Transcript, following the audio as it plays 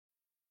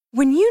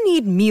When you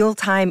need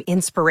mealtime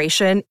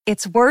inspiration,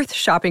 it's worth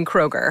shopping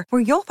Kroger,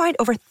 where you'll find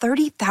over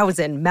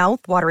 30,000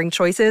 mouth-watering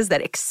choices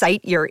that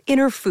excite your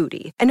inner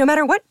foodie. And no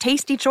matter what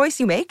tasty choice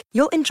you make,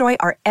 you'll enjoy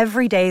our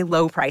everyday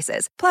low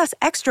prices, plus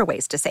extra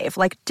ways to save,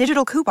 like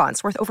digital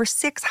coupons worth over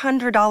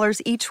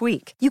 $600 each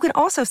week. You can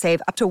also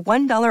save up to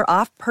 $1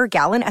 off per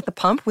gallon at the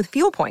pump with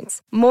fuel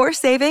points. More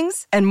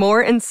savings and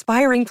more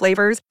inspiring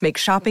flavors make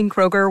shopping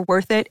Kroger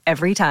worth it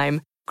every time.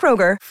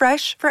 Kroger,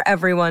 fresh for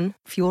everyone.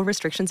 Fuel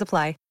restrictions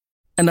apply.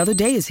 Another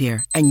day is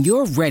here, and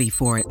you're ready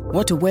for it.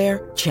 What to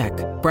wear? Check.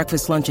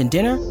 Breakfast, lunch, and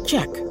dinner?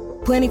 Check.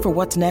 Planning for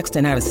what's next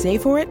and how to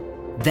save for it?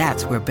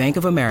 That's where Bank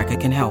of America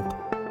can help.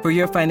 For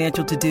your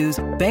financial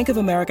to-dos, Bank of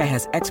America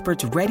has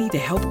experts ready to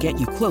help get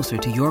you closer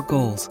to your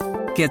goals.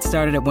 Get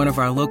started at one of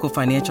our local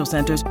financial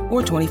centers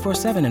or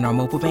 24/7 in our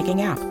mobile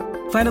banking app.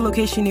 Find a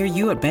location near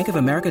you at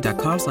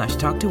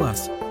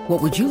bankofamerica.com/talktous.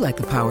 What would you like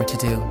the power to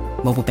do?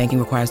 Mobile banking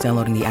requires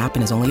downloading the app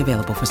and is only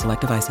available for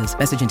select devices.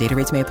 Message and data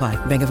rates may apply.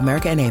 Bank of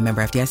America N.A.,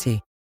 member FDIC.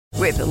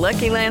 With the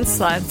Lucky Land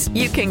Slots,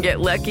 you can get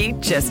lucky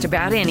just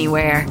about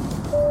anywhere.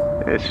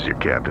 This is your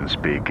captain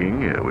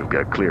speaking. We've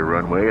got clear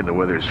runway and the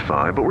weather's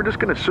fine, but we're just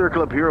going to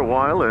circle up here a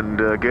while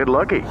and get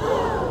lucky.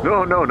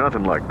 No,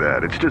 nothing like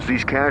that. It's just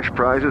these cash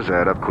prizes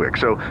add up quick.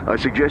 So I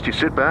suggest you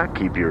sit back,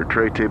 keep your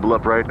tray table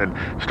upright, and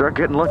start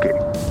getting lucky.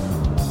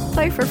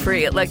 Play for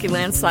free at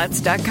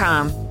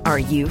LuckyLandSlots.com. Are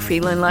you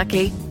feeling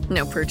lucky?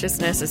 No purchase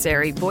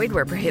necessary. Void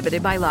where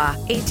prohibited by law.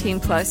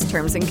 18 plus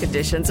terms and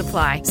conditions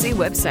apply. See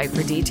website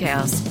for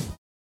details.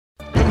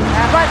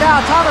 And right now,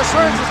 Thomas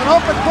Hearns is an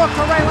open book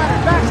for Ray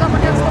Leonard. Backs up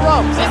against the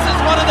ropes. This is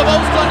one of the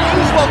most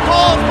unusual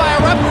calls by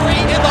a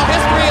referee in the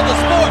history of the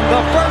sport.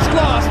 The first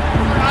loss.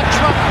 A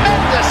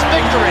tremendous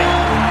victory.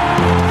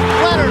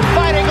 Leonard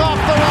fighting off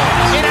the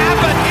ropes. It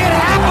happened. It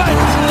happened.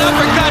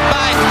 Uppercut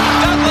by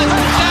Douglas.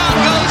 Down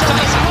goes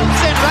Tyson.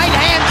 Wilson, right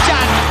hand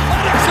shot.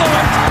 Knocks out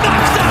by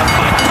Tyson.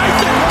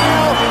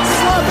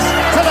 Slumps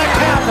to the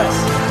canvas.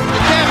 The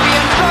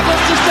champion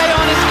struggles to stay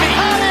on his feet.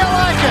 How do you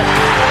like it?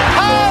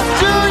 How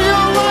do you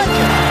like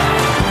it?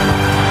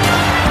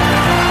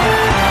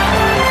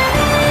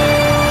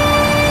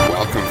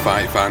 Welcome,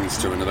 fight fans,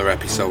 to another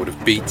episode of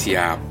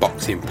BTR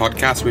Boxing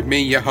Podcast with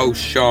me, your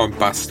host Sean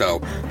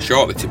Bastow,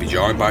 shortly to be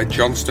joined by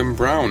Johnston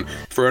Brown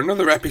for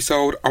another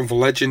episode of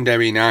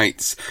Legendary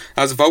Nights.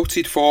 As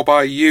voted for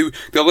by you,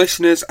 the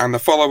listeners and the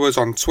followers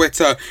on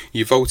Twitter,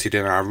 you voted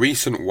in our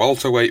recent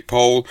welterweight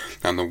poll,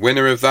 and the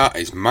winner of that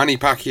is Manny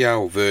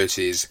Pacquiao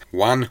versus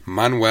Juan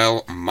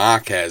Manuel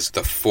Marquez,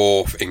 the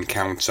fourth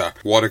encounter.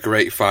 What a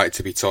great fight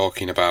to be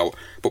talking about.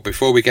 But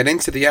before we get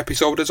into the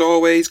episode, as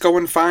always, go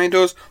and find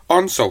us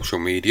on social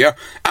media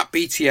at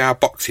BTR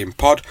Boxing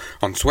Pod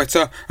on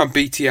Twitter and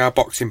BTR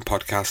Boxing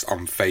Podcast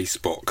on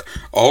Facebook.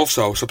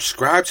 Also,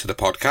 subscribe to the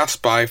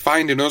podcast by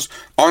finding us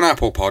on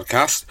Apple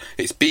Podcasts.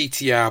 It's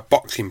BTR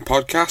Boxing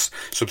Podcast.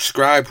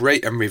 Subscribe,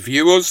 rate and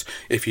review us.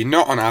 If you're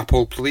not on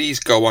Apple, please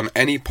go on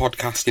any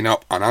podcasting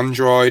app on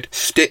Android,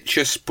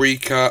 Stitcher,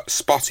 Spreaker,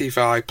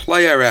 Spotify,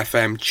 Player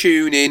FM,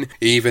 TuneIn,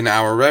 even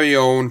our very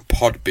own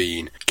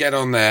Podbean. Get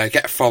on there,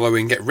 get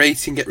following, get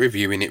rating, get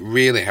reviewing. It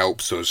really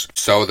helps us.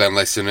 So then,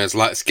 listeners,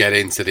 let's get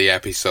into the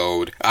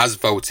episode. As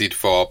voted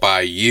for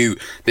by you,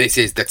 this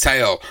is the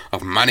tale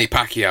of Manny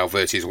Pacquiao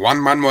versus Juan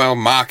Manuel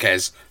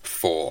Marquez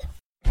 4.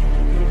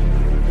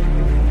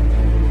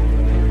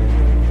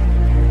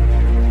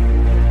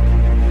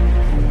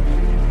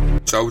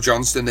 So,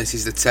 Johnston, this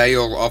is the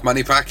tale of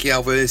Manny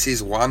Pacquiao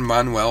versus Juan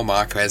Manuel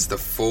Marquez, the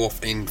fourth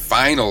and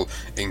final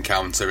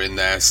encounter in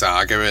their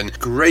saga. And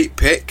great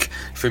pick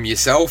from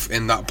yourself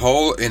in that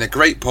poll, in a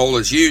great poll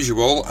as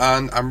usual.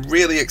 And I'm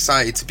really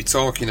excited to be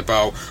talking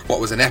about what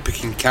was an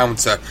epic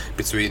encounter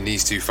between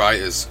these two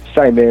fighters.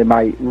 Same here,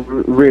 mate.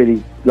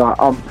 Really,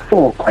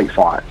 four great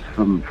fights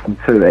from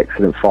two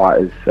excellent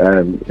fighters,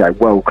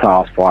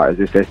 world-class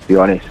fighters, let's be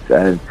honest.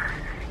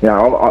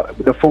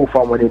 The fourth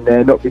one went in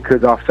there not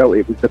because I felt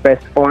it was the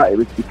best fight, it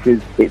was because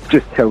it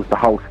just tells the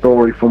whole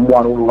story from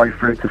one all the way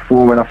through to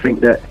four. And I think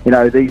that,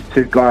 these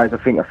two guys, I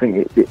think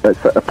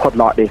a pod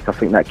like this, I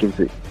think that gives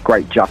it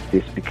great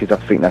justice, because I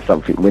think that's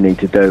something we need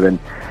to do.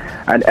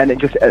 And it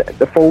just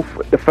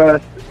the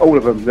first, all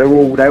of them, they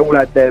all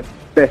had their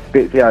best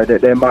bits,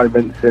 their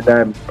moments.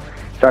 And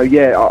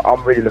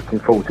I'm really looking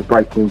forward to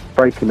breaking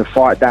the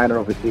fight down, and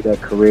obviously their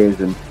careers.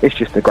 And it's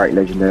just a great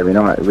legendary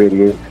night. It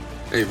really is.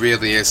 It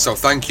really is. So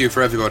thank you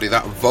for everybody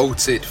that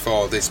voted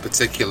for this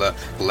particular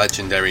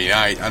legendary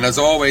night. And as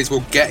always,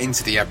 we'll get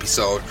into the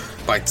episode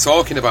by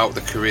talking about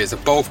the careers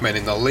of both men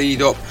in the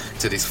lead up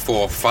to this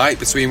fourth fight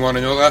between one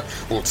another.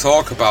 We'll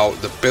talk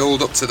about the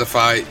build up to the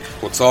fight,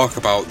 we'll talk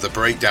about the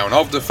breakdown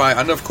of the fight,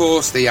 and of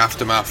course the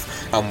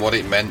aftermath and what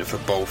it meant for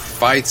both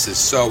fighters.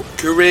 So,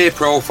 career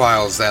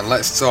profiles then.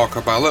 Let's talk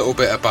about a little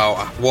bit about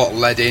what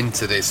led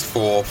into this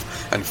fourth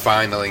and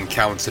final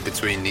encounter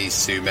between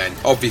these two men.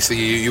 Obviously,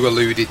 you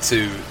alluded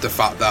to the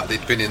fact that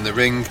they'd been in the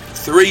ring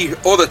 3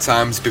 other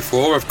times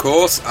before, of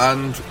course,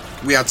 and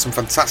we had some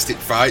fantastic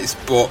fights,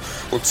 but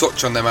we'll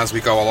touch on them as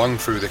we go along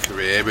through the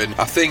career. And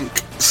I think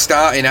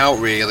starting out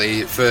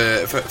really for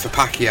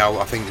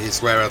Pacquiao, I think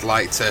is where I'd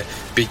like to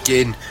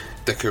begin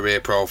the career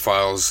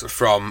profiles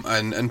from.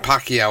 And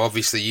Pacquiao,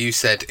 obviously you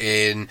said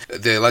in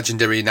the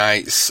Legendary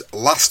Nights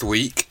last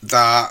week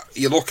that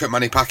you look at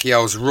Manny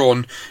Pacquiao's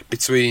run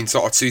between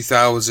sort of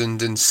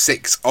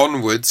 2006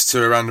 onwards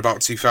to around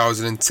about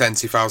 2010,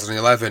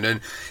 2011,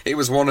 and it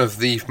was one of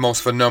the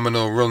most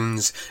phenomenal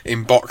runs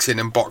in boxing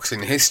and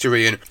boxing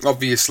history. And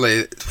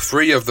obviously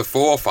 3 of the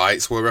 4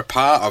 fights were a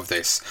part of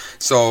this,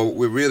 so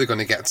we're really going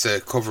to get to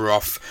cover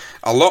off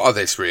a lot of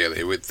this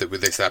really with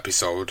this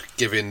episode,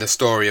 giving the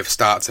story of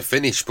start to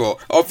finish. But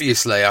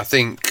obviously I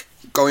think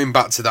going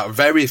back to that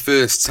very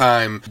first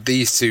time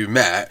these two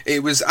met,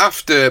 it was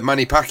after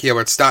Manny Pacquiao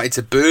had started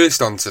to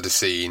burst onto the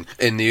scene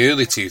in the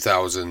early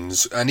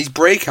 2000s, and his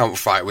breakout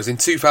fight was in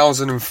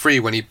 2003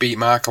 when he beat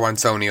Marco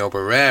Antonio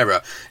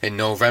Barrera in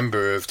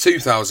November of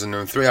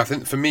 2003. I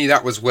think for me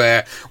that was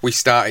where we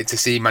started to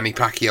see Manny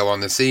Pacquiao on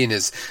the scene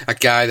as a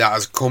guy that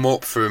has come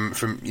up from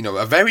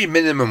a very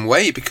minimum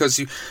weight, because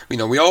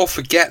we all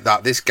forget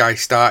that this guy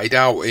started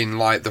out in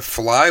like the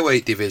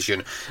flyweight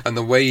division, and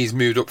the way he's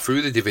moved up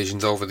through the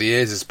divisions over the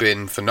years has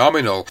been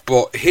phenomenal.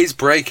 But his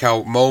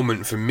breakout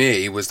moment for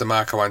me was the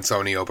Marco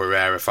Antonio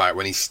Barrera fight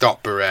when he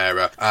stopped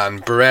Barrera,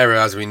 and Barrera,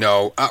 as we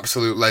know,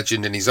 absolute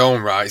legend in his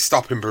own right,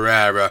 stopping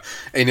Barrera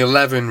in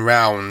 11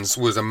 rounds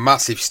was a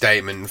massive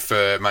statement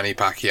for Manny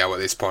Pacquiao at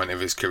this point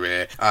of his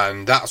career,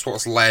 and that's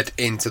what's led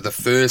into the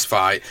first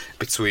fight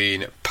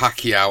between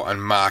Pacquiao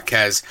and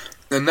Marquez.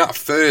 And that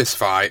first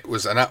fight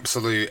was an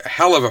absolute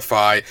hell of a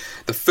fight.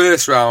 The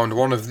first round,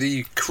 one of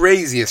the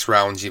craziest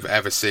rounds you've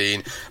ever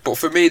seen. But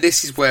for me,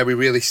 this is where we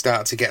really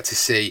start to get to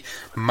see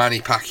Manny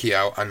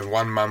Pacquiao and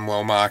Juan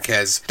Manuel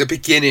Marquez, the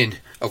beginning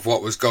of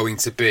what was going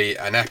to be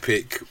an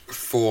epic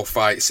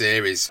 4-fight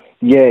series.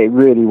 Yeah, it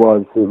really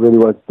was. It really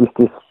was.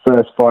 This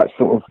first fight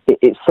sort of,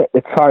 it set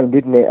the tone,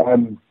 didn't it?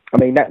 I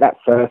mean, that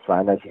first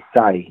round, as you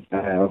say,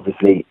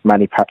 obviously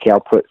Manny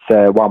Pacquiao puts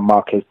Juan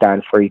Marquez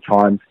down 3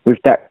 times with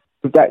that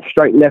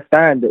straight left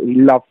hand that he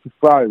loves to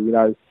throw.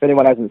 If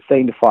anyone hasn't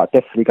seen the fight,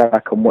 definitely go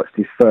back and watch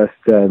this first,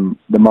 the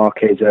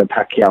Marquez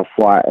Pacquiao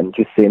fight, and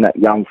just seeing that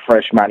young,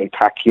 fresh Manny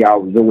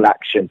Pacquiao was all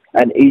action.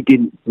 And he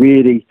didn't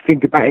really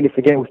think about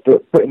anything else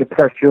but putting the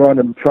pressure on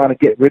and trying to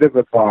get rid of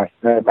a guy.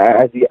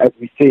 As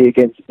we see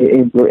against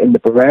in the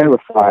Barrera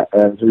fight,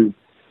 who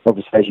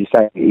obviously, as you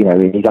say,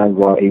 in his own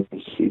right,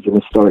 he's an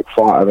historic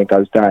fighter and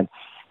goes down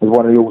as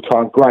one of the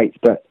all-time greats.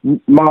 But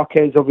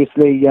Marquez,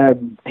 obviously, he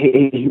had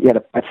a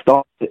bad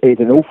start. He had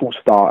an awful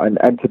start.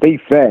 And to be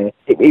fair,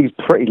 he was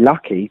pretty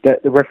lucky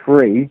that the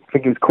referee, I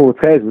think it was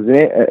Cortez, wasn't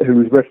it, who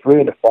was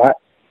refereeing the fight,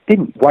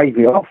 didn't wave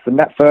it off in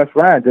that first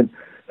round. And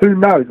who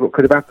knows what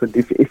could have happened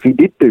if he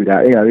did do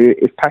that.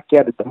 If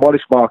Pacquiao had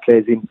demolished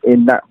Marquez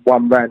in that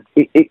one round,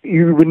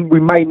 we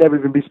may never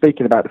even be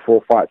speaking about the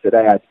 4 fights that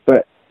they had.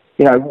 But,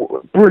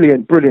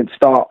 brilliant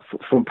start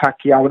from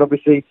Pacquiao. And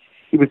obviously,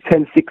 he was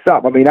 10-6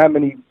 up. I mean, how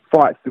many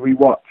fights do we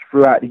watch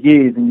throughout the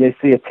years and you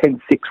see a 10-6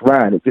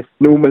 round? It just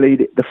normally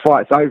the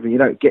fight's over. You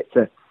don't get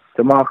to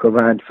mark a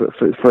round for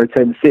a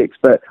 10-6.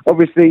 But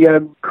obviously,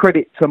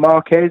 credit to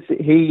Marquez.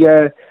 He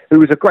who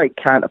was a great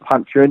counter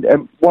puncher.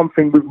 And one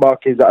thing with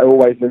Marquez that I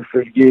always knew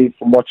through years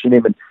from watching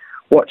him and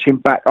watching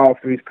back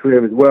after his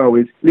career as well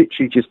is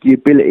literally just the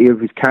ability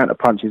of his counter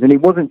punches. And it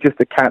wasn't just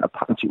a counter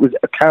punch; it was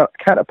a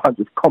counter punch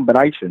with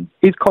combinations.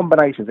 His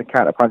combinations and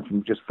counter punching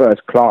were just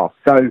first class.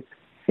 So,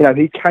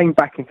 he came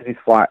back into this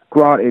fight,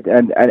 granted,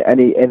 and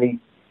he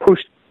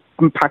pushed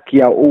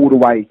Pacquiao all the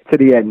way to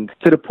the end,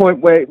 to the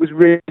point where it was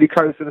really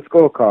close to the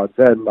scorecards.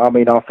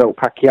 I felt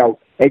Pacquiao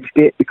edged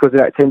it because of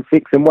that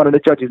 10-6, and one of the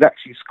judges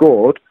actually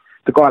scored,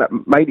 the guy that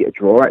made it a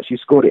draw, actually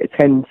scored it at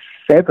 10-7,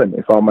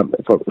 if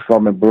I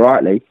remember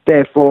rightly.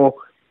 Therefore,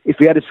 if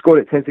he had scored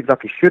it 10-6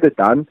 like he should have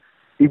done,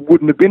 it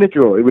wouldn't have been a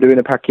draw. It would have been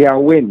a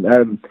Pacquiao win.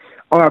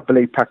 I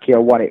believe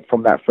Pacquiao won it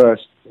from that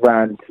first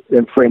round,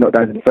 and 3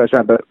 knockdowns in the first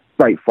round, but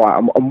great fight,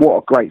 and what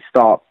a great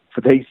start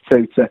for these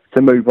two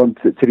to move on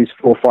to this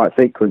 4-fight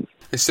sequence.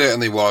 It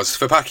certainly was.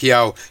 For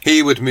Pacquiao,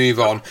 he would move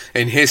on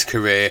in his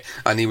career,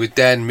 and he would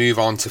then move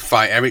on to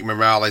fight Erik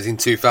Morales in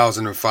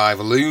 2005,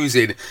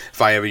 losing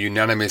via a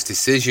unanimous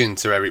decision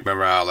to Erik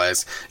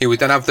Morales. He would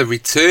then have the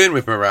return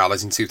with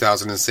Morales in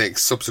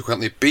 2006,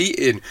 subsequently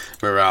beating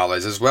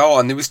Morales as well.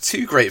 And there was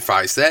 2 great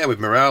fights there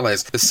with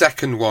Morales. The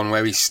second one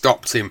where he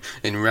stopped him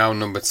in round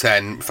number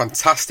 10.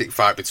 Fantastic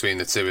fight between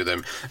the two of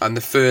them. And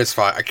the first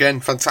fight, again,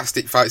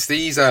 fantastic fights.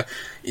 These are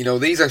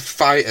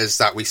fighters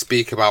that we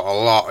speak about a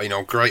lot,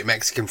 great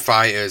Mexican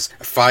fighters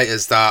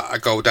that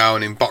go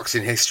down in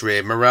boxing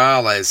history.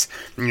 Morales,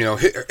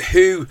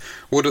 who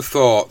would have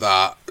thought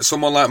that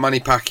someone like Manny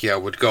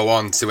Pacquiao would go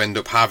on to end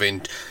up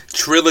having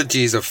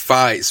trilogies of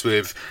fights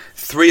with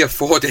 3 or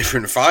 4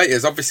 different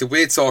fighters. Obviously,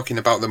 we're talking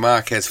about the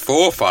Marquez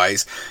 4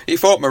 fights. He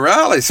fought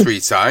Morales 3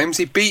 times,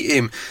 he beat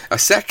him a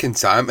second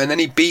time, and then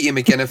he beat him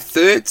again a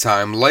third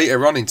time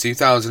later on in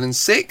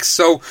 2006.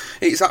 So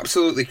it's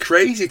absolutely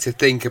crazy to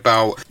think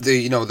about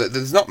that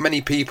there's not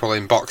many people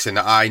in boxing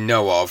that I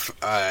know of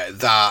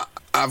that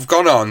I've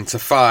gone on to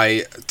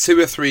fight 2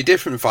 or 3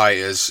 different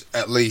fighters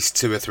at least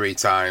 2 or 3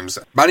 times.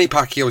 Manny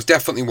Pacquiao is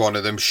definitely one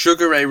of them.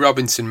 Sugar Ray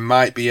Robinson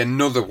might be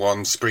another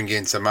one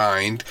springing to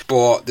mind,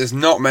 but there's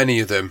not many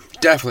of them.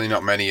 Definitely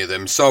not many of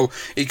them. So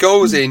he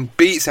goes in,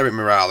 beats Erik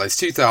Morales,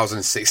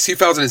 2006.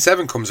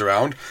 2007 comes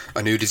around,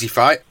 and who does he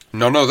fight?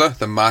 None other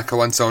than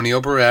Marco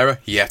Antonio Barrera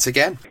yet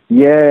again.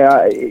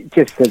 Yeah, it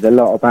just says a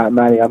lot about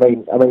Manny. I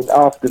mean,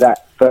 after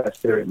that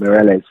first Erik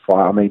Morales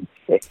fight,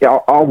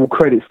 I will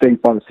credit Steve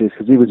Bonsis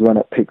because he was the one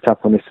that picked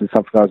up on this and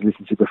something I was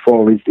listening to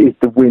before. Is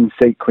the win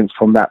sequence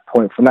from that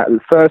point, from that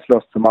first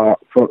loss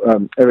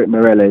to Erik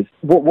Morales.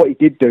 What he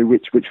did do,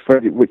 which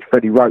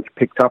Freddie Roach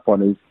picked up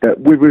on, is that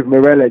with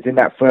Morales in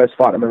that first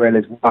fight that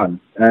Morales won,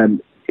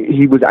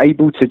 he was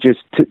able to just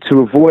to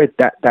avoid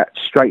that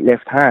straight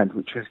left hand,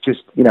 which was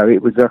just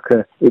it was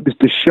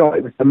the shot,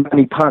 it was the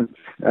money punch.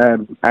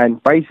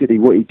 And basically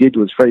what he did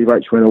was Freddie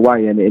Roach went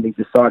away and he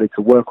decided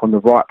to work on the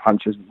right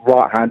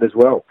hand as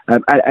well.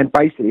 And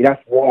basically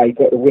that's why he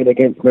got the win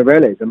against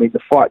Morales. I mean, the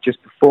fight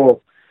just before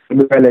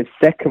Morales'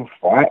 second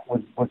fight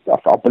was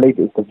I believe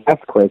it was the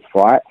Vasquez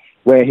fight,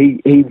 where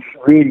he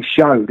really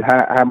showed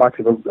how much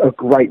of a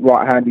great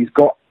right hand he's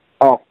got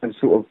after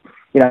sort of,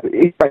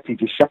 he's basically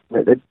just shown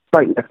that the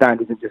straight left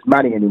hand isn't just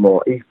Manny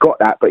anymore. He's got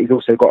that, but he's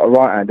also got a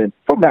right hand. And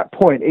from that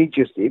point, it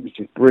was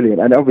just brilliant.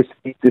 And obviously,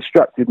 he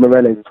destructed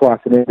Morales twice.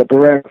 And in the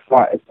Barrera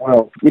fight as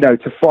well,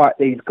 to fight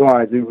these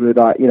guys who were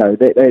like,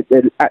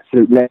 they're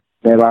absolute left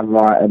their own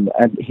right.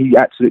 And he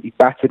absolutely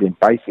battered him,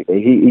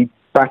 basically. He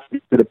battered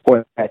him to the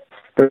point that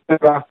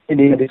Barrera, in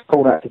the end, is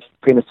called out to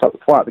finish up the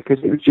fight because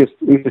he was just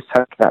taking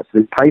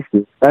absolute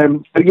paces.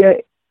 So, yeah.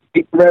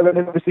 And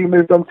then obviously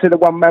moved on to the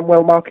one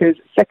Manuel Marquez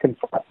second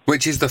fight.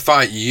 Which is the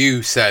fight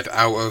you said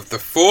out of the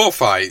 4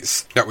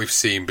 fights that we've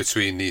seen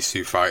between these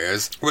 2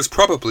 fighters was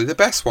probably the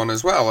best one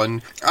as well.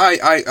 And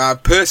I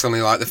personally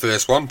like the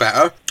first one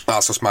better.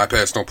 That's just my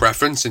personal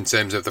preference in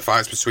terms of the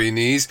fights between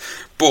these.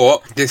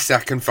 But this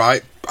second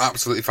fight,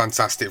 absolutely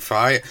fantastic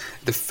fight.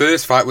 The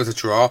first fight was a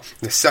draw.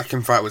 The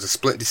second fight was a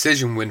split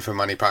decision win for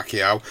Manny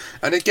Pacquiao.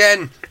 And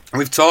again,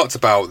 we've talked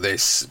about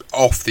this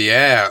off the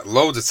air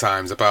loads of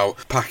times about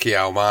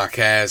Pacquiao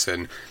Marquez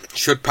and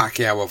should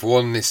Pacquiao have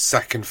won this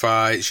second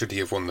fight? Should he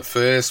have won the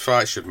first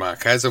fight? Should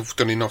Marquez have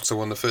done enough to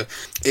win the first?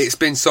 It's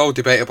been so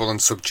debatable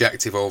and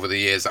subjective over the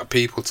years that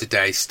people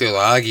today still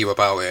argue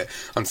about it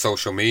on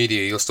social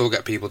media. You'll still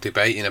get people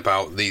debating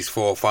about these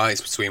 4 fights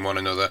between one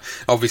another.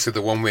 Obviously,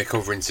 the one we're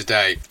covering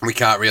today, we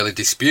can't really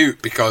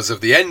dispute because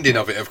of the ending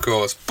of it, of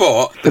course.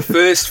 But the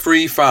first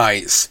 3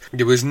 fights,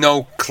 there was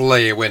no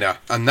clear winner.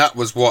 And that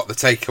was what the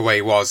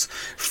takeaway was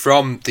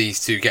from these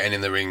 2 getting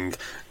in the ring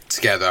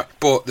together.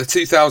 But the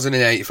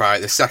 2008 fight,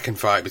 the second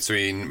fight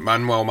between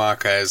Manuel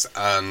Marquez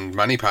and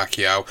Manny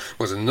Pacquiao,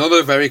 was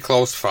another very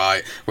close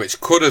fight which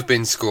could have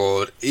been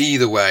scored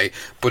either way,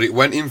 but it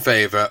went in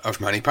favour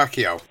of Manny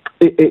Pacquiao.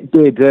 It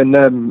did,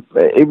 and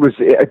it was,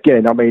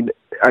 again,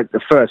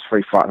 the first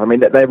 3 fights,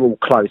 they're all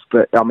close,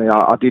 but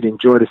I did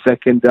enjoy the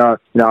second. The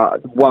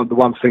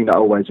one thing that I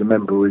always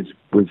remember was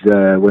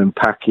when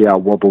Pacquiao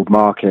wobbled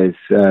Marquez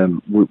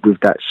with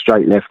that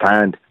straight left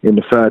hand in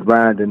the third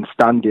round and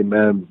stunned him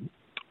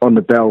on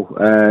the bell.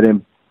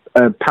 Then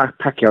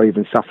Pacquiao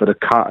even suffered a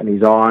cut in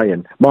his eye,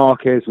 and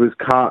Marquez was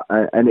cut,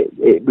 and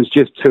it was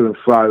just to and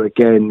fro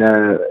again.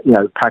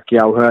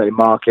 Pacquiao hurting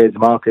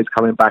Marquez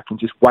coming back and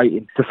just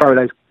waiting to throw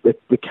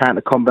the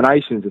counter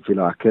combinations, if you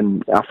like.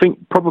 And I think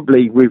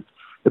probably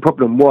the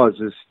problem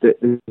was that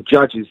the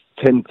judges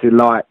tend to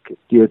like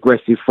the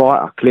aggressive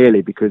fighter,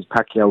 clearly, because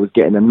Pacquiao was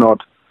getting a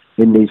nod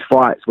in these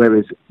fights,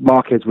 whereas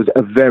Marquez was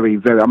a very,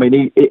 very...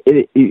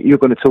 you're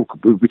going to talk...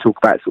 We talk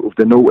about sort of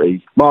the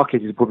naughties.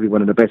 Marquez is probably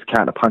one of the best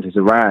counter punchers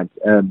around,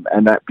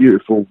 and that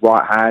beautiful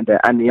right hand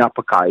and the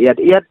uppercut. He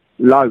had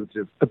loads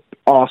of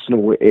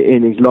arsenal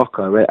in his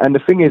locker. And the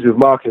thing is with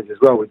Marquez as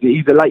well,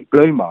 he's a late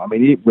bloomer.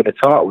 He didn't win a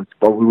title,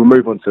 but we will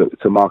move on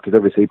to Marquez,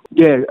 obviously.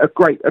 Yeah, a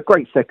great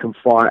second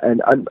fight,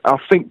 and I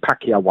think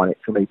Pacquiao won it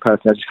for me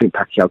personally. I just think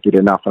Pacquiao did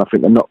enough, and I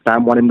think the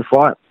knockdown won in the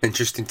fight.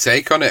 Interesting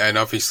take on it, and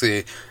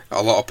obviously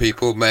a lot of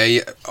people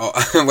may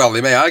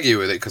argue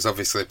with it because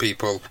obviously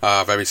people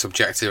are very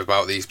subjective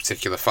about these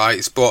particular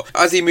fights. But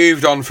as he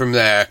moved on from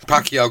there,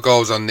 Pacquiao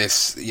goes on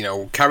this,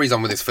 carries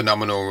on with this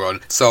phenomenal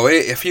run. So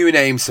a few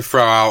names to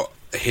throw out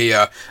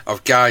here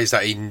of guys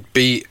that he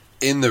beat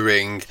in the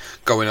ring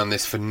going on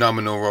this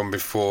phenomenal run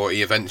before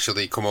he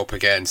eventually come up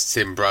against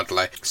Tim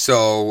Bradley.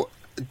 So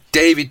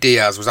David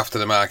Diaz was after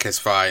the Marquez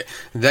fight,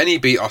 then he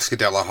beat Oscar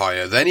De La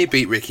Hoya, then he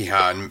beat Ricky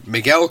Hatton,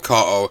 Miguel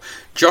Cotto,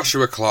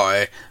 Joshua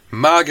Clottey,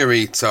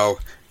 Margarito,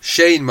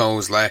 Shane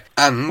Mosley,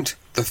 and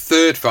the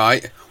third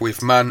fight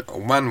with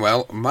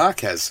Manuel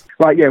Marquez.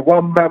 Right, yeah,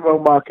 Manuel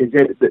Marquez,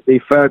 yeah, the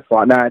third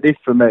fight. Now, this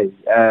for me,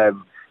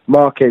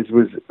 Marquez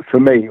was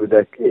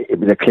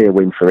a clear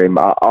win for him.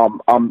 I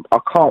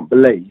can't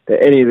believe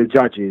that any of the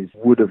judges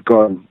would have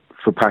gone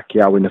for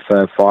Pacquiao in the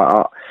third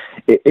fight.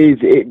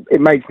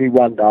 It makes me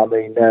wonder. I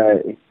mean,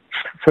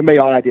 for me,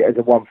 I had it as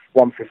a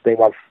 115,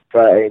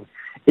 113,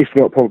 if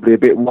not probably a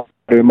bit more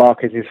in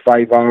Marquez's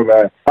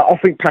favour. I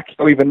think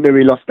Pacquiao even knew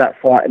he lost that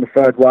fight in the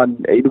third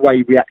one. The way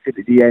he reacted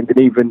at the end,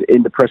 and even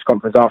in the press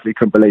conference after, he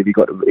couldn't believe he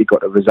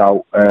got the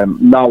result.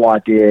 No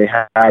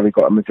idea how he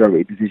got a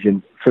majority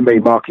decision. For me,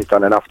 Marquez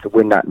done enough to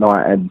win that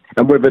night, and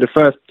whether the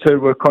first two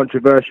were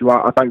controversial,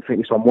 I don't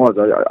think this one was.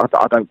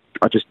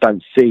 I just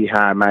don't see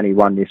how Manny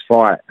won this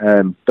fight.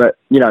 But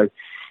you know,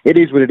 it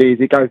is what it is.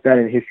 It goes down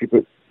in history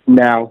books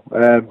now.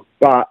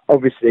 But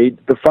obviously,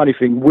 the funny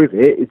thing with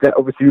it is that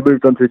obviously we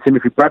moved on to the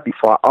Timothy Bradley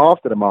fight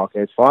after the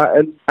Marquez fight,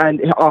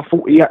 and I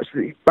thought he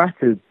absolutely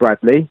battered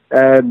Bradley.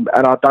 And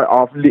I think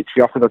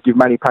I'd give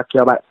Manny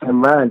Pacquiao about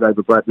 10 rounds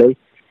over Bradley.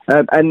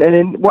 And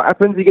then what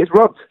happens? He gets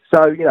robbed.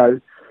 So you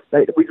know,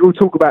 we all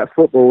talk about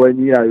football,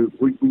 and you know,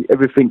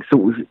 everything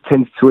sort of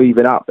tends to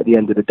even up at the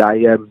end of the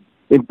day.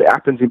 It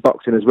happens in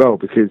boxing as well,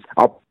 because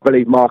I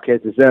believe Marquez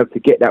deserved to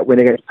get that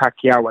win against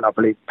Pacquiao, and I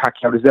believe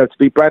Pacquiao deserved to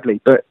beat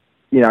Bradley. But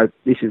you know,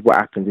 this is what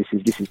happens.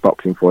 This is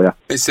boxing for you.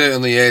 It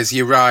certainly is.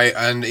 You're right,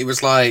 and it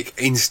was like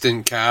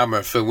instant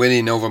karma for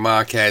winning over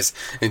Marquez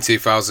in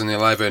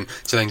 2011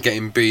 to then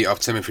getting beat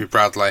off Timothy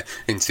Bradley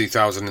in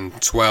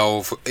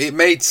 2012. It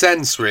made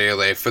sense,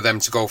 really, for them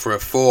to go for a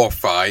fourth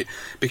fight,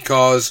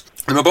 because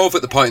they were both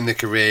at the point in their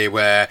career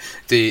where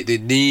they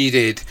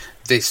needed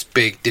this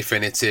big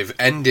definitive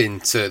ending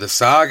to the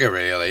saga,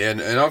 really,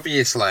 and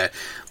obviously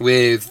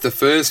with the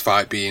first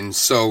fight being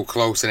so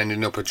close and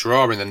ending up a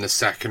draw, and then the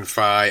second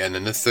fight and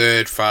then the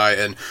third fight,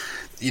 and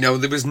you know,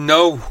 there was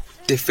no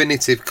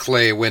definitive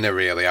clear winner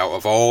really out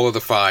of all of the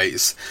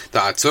fights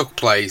that had took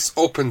place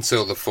up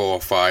until the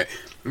fourth fight.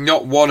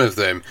 Not one of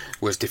them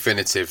was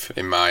definitive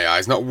in my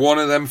eyes. Not one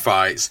of them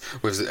fights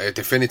was a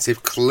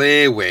definitive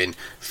clear win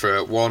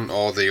for one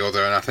or the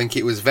other, and I think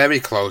it was very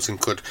close and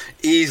could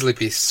easily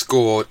be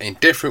scored in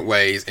different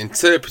ways,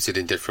 interpreted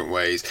in different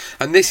ways,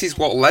 and this is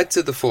what led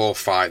to the fourth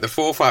fight. The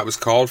fourth fight was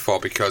called for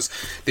because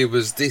there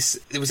was this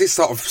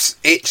sort of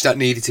itch that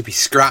needed to be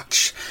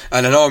scratched,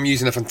 and I know I'm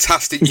using a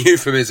fantastic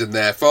euphemism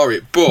there for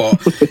it,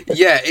 but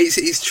yeah,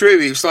 it's true.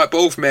 It was like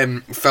both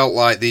men felt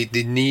like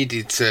they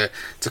needed to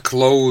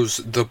close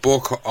the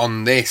book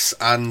on this,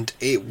 and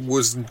it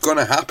was going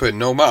to happen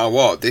no matter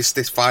what. This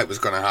fight was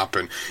going to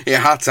happen. It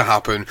had to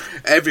happen.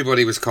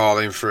 Everybody was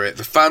calling for it.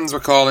 The fans were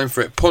calling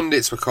for it.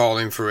 Pundits were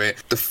calling for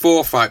it. The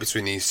fourth fight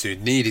between these two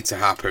needed to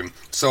happen.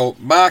 So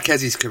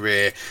Marquez's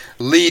career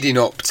leading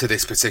up to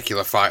this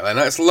particular fight, then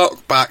let's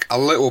look back a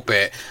little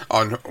bit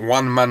on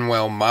Juan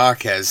Manuel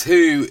Marquez,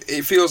 who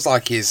it feels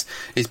like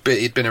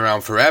he'd been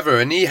around forever,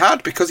 and he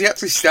had, because he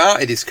actually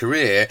started his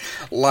career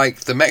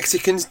like the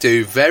Mexicans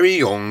do, very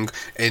young,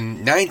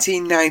 in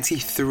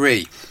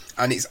 1993.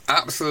 And it's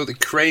absolutely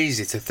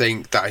crazy to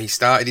think that he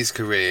started his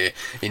career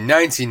in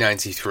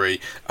 1993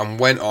 and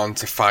went on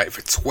to fight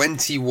for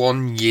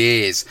 21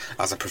 years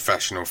as a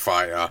professional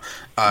fighter.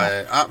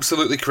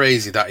 Absolutely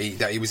crazy that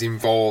he was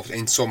involved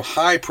in some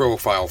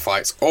high-profile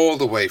fights all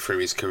the way through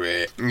his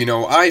career. You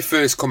know, I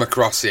first come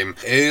across him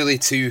early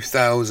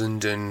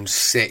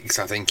 2006,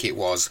 I think it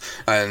was,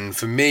 and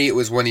for me it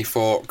was when he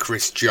fought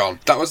Chris John.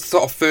 That was the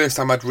sort of first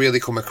time I'd really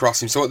come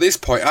across him. So at this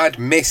point, I'd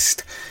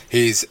missed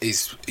his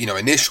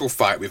initial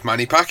fight with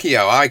Manny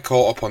Pacquiao. I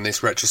caught up on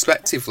this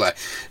retrospectively,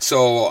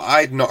 so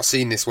I'd not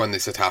seen this when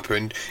this had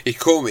happened. He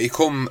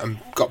come and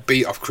got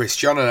beat off Chris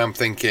John, and I'm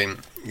thinking,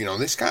 you know,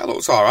 this guy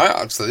looks alright,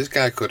 actually. This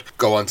guy could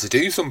go on to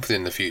do something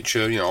in the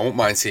future. You know, I won't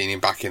mind seeing him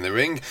back in the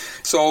ring.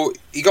 So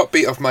he got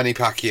beat off Manny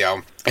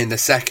Pacquiao in the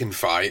second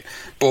fight,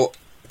 but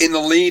in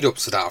the lead up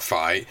to that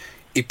fight,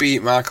 he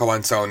beat Marco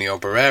Antonio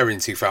Barrera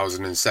in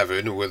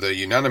 2007 with a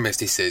unanimous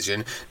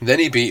decision. Then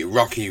he beat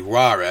Rocky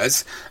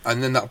Juarez,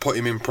 and then that put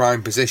him in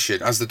prime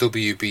position as the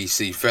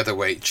WBC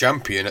featherweight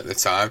champion at the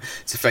time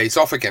to face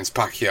off against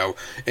Pacquiao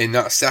in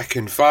that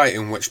second fight,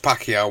 in which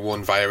Pacquiao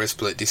won via a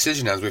split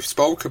decision, as we've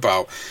spoke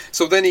about.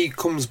 So then he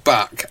comes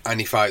back and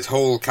he fights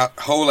Jorge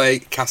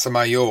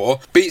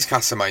Casamayor, beats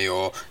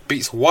Casamayor,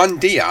 beats Juan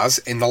Diaz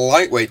in the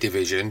lightweight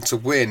division to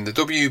win the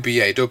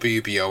WBA,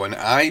 WBO and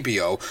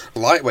IBO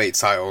lightweight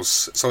titles.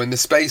 So in the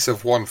space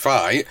of one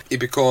fight, he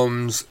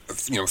becomes,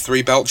 you know,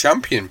 3-belt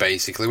champion,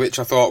 basically, which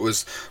I thought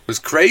was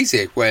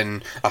crazy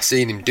when I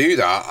seen him do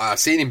that. I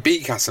seen him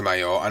beat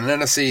Casamayor, and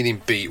then I seen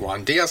him beat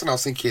Juan Diaz, and I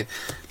was thinking,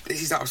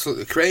 this is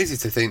absolutely crazy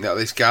to think that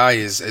this guy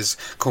has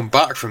come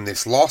back from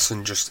this loss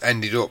and just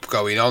ended up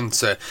going on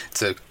to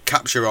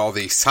capture all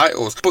these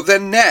titles. But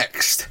then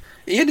next,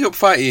 he ended up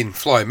fighting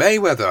Floyd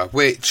Mayweather,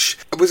 which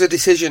was a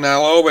decision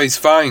I'll always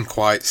find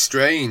quite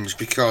strange,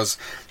 because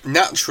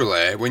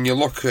naturally, when you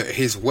look at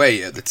his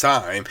weight at the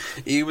time,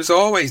 he was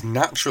always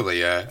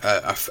naturally a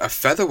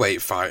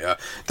featherweight fighter.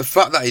 The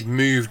fact that he'd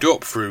moved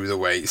up through the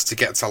weights to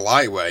get to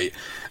lightweight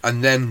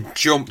and then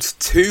jumped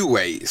 2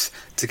 weights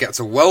to get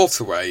to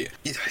welterweight,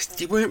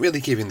 you weren't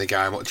really giving the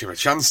guy much of a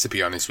chance, to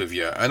be honest with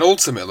you. And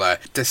ultimately,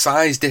 the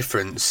size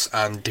difference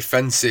and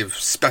defensive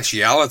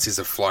specialities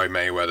of Floyd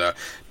Mayweather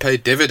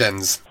paid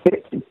dividends.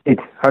 It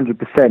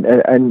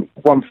 100%. And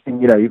one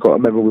thing, you've got to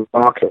remember with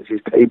Marquez is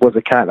that he was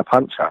a counter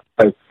puncher.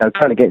 So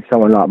trying to get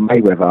someone like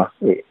Mayweather,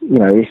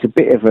 it's a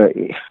bit of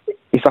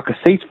it's like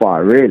a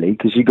ceasefire, really,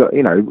 because you got,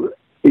 is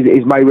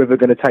Mayweather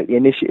going to take the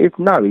initiative?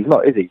 No, he's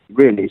not, is he?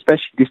 Really,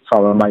 especially this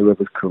time of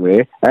Mayweather's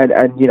career. And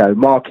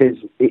Marquez,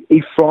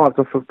 he thrived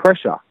off of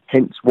pressure.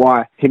 Hence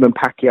why him and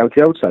Pacquiao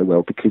gelled so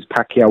well, because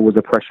Pacquiao was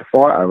a pressure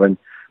fighter and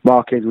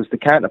Marquez was the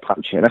counter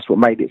puncher, and that's what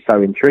made it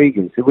so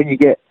intriguing. So when you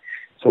get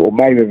sort of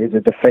Mayweather is a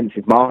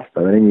defensive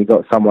master, and then you've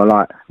got someone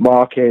like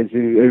Marquez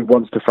who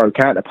wants to throw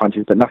counter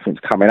punches, but nothing's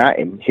coming at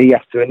him. He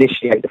has to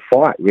initiate the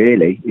fight,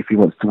 really, if he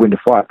wants to win the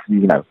fight.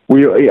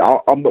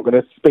 I'm not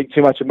going to speak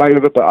too much of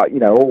Mayweather, but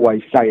I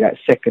always say that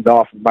second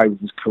half of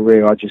Mayweather's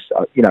career,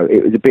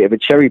 it was a bit of a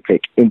cherry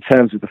pick in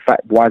terms of the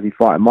fact, why is he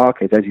fighting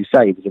Marquez? As you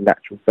say, he was a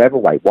natural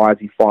featherweight. Why is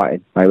he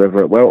fighting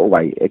Mayweather at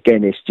welterweight?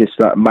 Again, it's just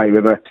like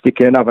Mayweather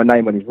sticking another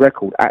name on his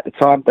record. At the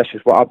time, that's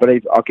just what I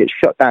believe. I'll get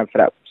shot down for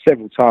that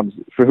several times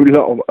for a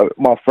lot of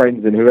my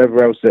friends and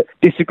whoever else that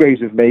disagrees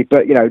with me,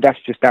 but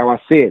that's just how I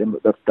see it. And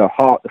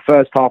the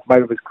first half of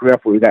Mayweather's career, I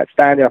thought he was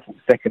outstanding. I thought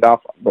the second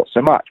half, not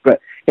so much. But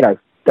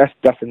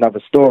that's another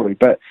story.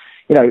 But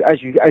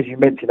as you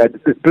mentioned,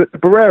 the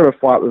Barrera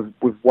fight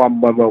with one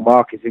Manuel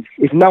Marquez.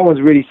 If no one's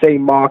really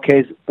seen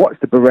Marquez, watch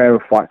the Barrera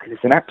fight, because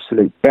it's an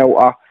absolute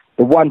belter.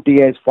 The one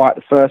Diaz fight,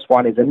 the first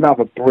one, is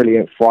another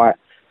brilliant fight,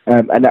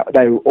 and that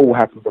they all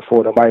happened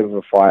before the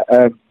Mayweather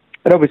fight.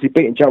 And obviously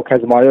beating Joe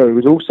Casamiro, who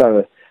was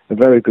also a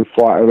very good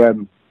fighter,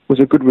 was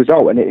a good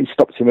result, and it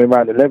stopped him in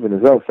round 11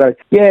 as well. So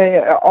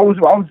yeah, I was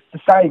the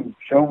same,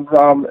 Sean.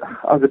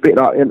 I was a bit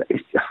like,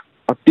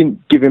 I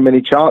didn't give him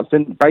any chance,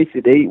 and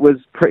basically it was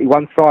pretty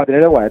one-sided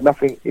anyway.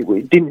 Nothing.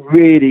 It didn't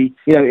really,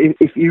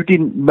 if you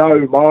didn't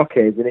know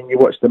Marquez and then you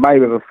watched the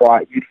Mayweather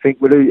fight, you'd think,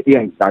 well, he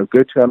ain't no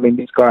good. I mean,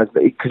 this guy's,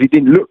 because he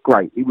didn't look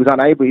great. He was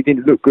unable. He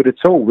didn't look good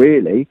at all,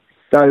 really.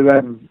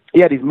 So he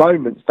had his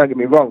moments, don't get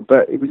me wrong,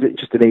 but it was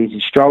just an easy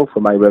stroll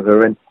for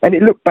Mayweather, and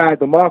it looked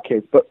bad on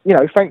Marquez. But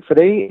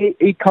thankfully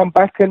he come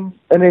back and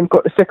then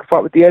got the second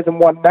fight with Diaz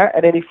and won that,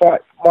 and then he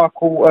fights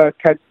Michael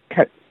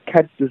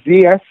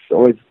Katzias,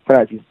 or I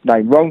pronounced his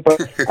name wrong, but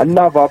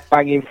another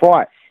banging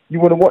fight. You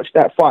want to watch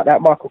that fight?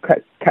 That Michael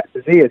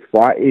Katzias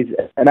fight is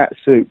an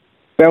absolute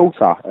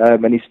belter,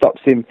 and he stops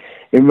him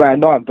in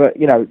round 9. But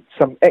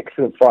some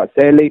excellent fights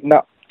there leading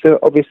up. So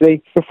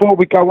obviously, before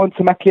we go on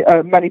to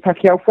Manny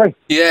Pacquiao 3.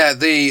 Yeah,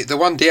 the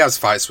Juan Diaz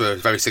fights were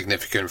very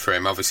significant for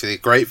him. Obviously,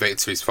 great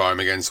victories for him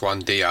against Juan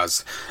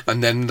Diaz.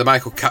 And then the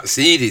Michael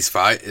Katsidis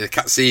fight.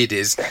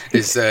 Katsidis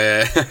is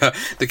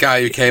the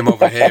guy who came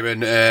over here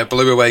and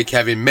blew away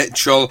Kevin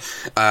Mitchell.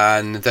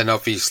 And then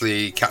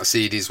obviously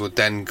Katsidis would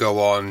then go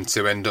on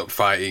to end up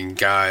fighting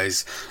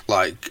guys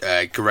like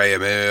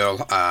Graham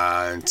Earl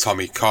and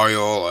Tommy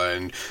Coyle,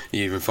 and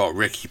you even fought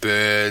Ricky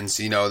Burns.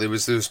 There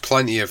was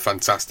plenty of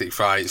fantastic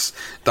fights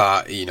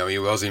that he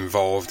was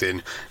involved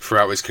in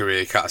throughout his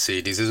career.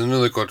 Katsidis is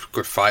another good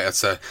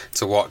fighter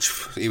to watch.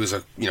 He was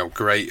a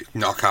great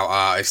knockout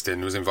artist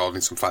and was involved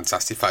in some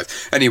fantastic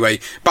fights. Anyway,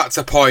 back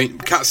to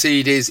point.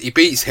 Katsidis, he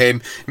beats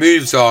him,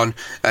 moves on,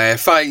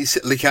 fights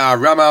Liccar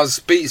Ramos,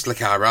 beats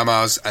Liccar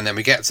Ramos, and then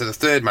we get to the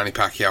third Manny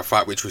Pacquiao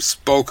fight, which we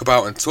spoke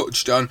about and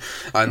touched on,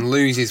 and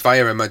loses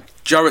via a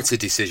majority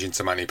decision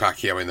to Manny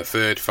Pacquiao in the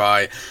third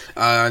fight.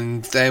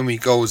 And then we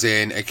goes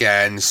in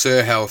again,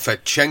 Sergey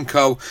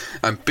Fedchenko,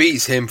 and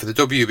beats him for the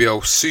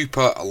WBO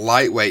super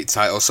lightweight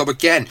title. So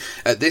again,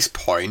 at this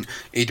point,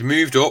 he'd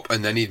moved up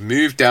and then he'd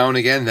moved down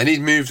again, then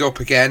he'd moved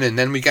up again, and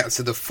then we get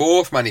to the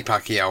fourth Manny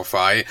Pacquiao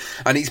fight,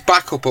 and he's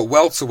back up at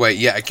welterweight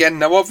yet again.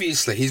 Now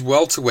obviously his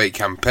welterweight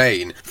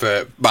campaign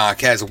for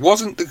Marquez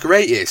wasn't the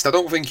greatest. I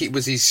don't think it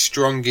was his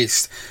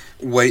strongest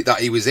weight that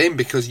he was in,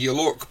 because you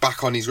look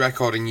back on his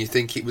record and you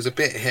think it was a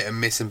bit hit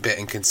and miss and bit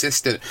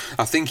inconsistent.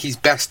 I think his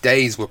best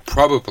days were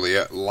probably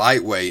at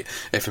lightweight,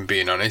 if I'm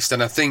being honest.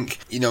 And I think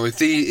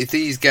if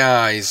these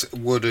guys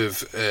would have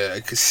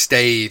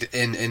stayed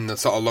in the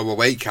sort of lower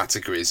weight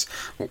categories,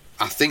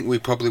 I think we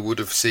probably would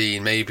have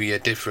seen maybe a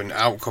different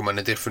outcome and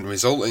a different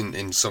result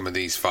in some of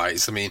these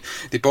fights. I mean,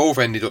 they both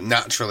ended up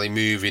naturally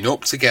moving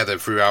up together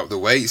throughout the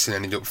weights and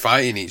ended up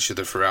fighting each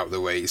other throughout the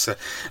weights.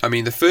 I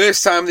mean, the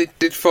first time they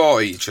did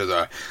fight each other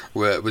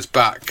was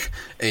back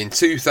in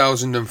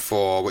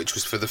 2004, which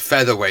was for the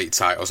featherweight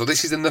title. So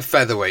this is in the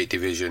featherweight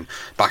division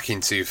back in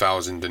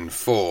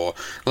 2004.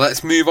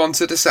 Let's move on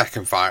to the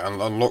second fight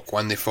and look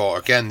when they fought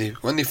again.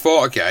 When they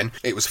fought again,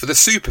 it was for the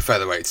super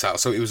featherweight title,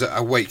 so it was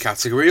a weight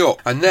category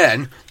up. And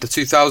then the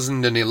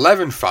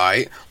 2011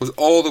 fight was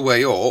all the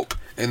way up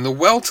in the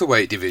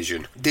welterweight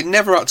division. They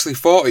never actually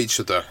fought each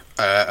other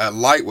at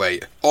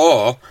lightweight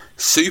or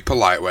super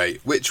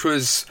lightweight, which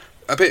was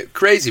a bit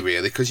crazy,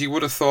 really, because you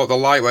would have thought the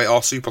lightweight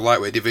or super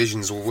lightweight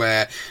divisions were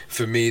where,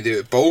 for me,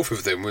 both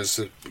of them was,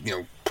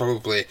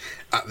 probably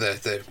at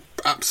the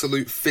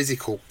absolute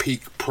physical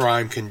peak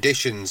prime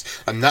conditions,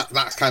 and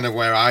that's kind of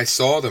where I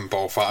saw them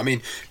both at. I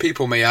mean,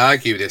 people may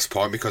argue this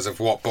point because of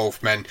what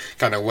both men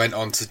kind of went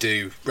on to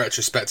do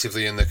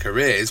retrospectively in their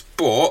careers,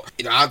 but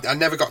I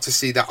never got to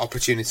see that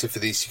opportunity for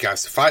these two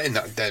guys to fight in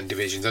them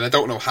divisions, and I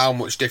don't know how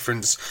much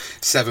difference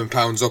 7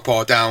 pounds up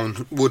or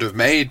down would have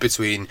made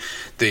between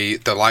the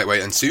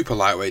lightweight and super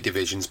lightweight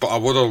divisions, but I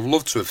would have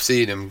loved to have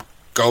seen him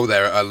go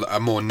there at a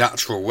more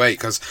natural weight,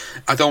 because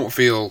I don't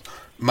feel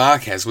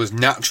Marquez was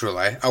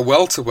naturally a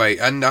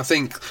welterweight, and I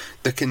think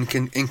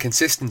the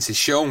inconsistency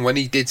shown when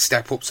he did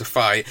step up to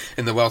fight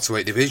in the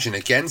welterweight division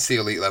against the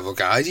elite level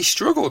guys. He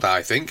struggled,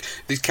 I think.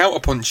 His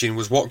counterpunching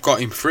was what got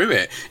him through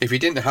it. If he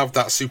didn't have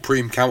that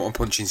supreme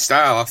counterpunching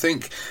style, I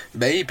think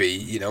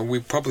maybe, we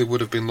probably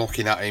would have been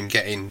looking at him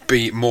getting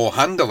beat more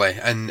handily,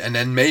 and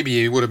then maybe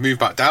he would have moved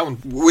back down.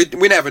 We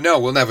never know.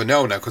 We'll never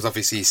know now, because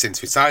obviously he's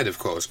since retired, of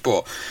course.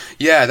 But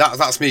yeah,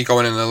 that's me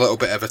going in a little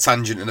bit of a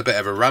tangent and a bit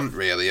of a rant,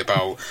 really,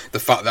 about the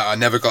fact that I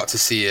never got to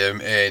see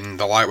him in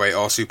the lightweight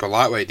or super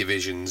lightweight divisions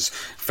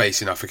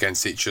facing off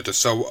against each other.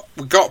 So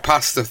we got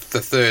past the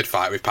third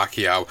fight with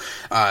Pacquiao,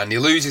 and he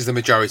loses the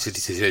majority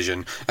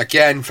decision.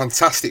 Again,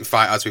 fantastic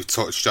fight, as we've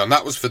touched on.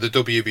 That was for the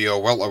WBO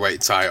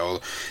welterweight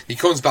title. He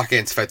comes back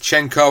into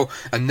Fedchenko,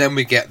 and then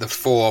we get the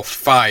fourth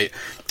fight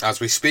as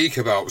we speak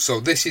about. So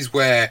this is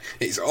where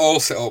it's all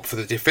set up for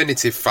the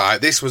definitive fight.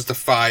 This was the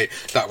fight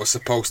that was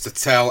supposed to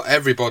tell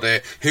everybody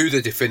who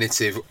the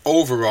definitive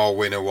overall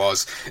winner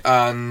was,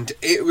 and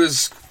it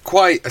was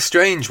quite a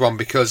strange one,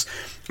 because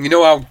you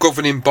know how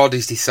governing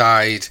bodies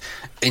decide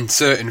in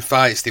certain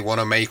fights they want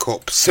to make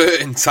up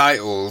certain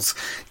titles.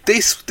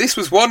 This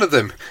was one of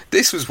them.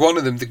 This was one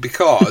of them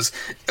because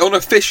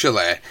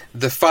unofficially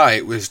the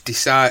fight was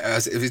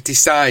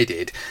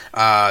decided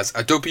as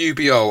a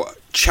WBO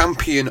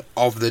champion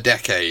of the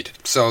decade.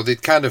 So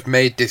they'd kind of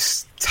made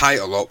this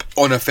title up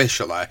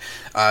unofficially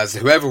as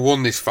whoever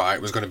won this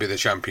fight was going to be the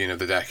champion of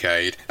the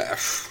decade.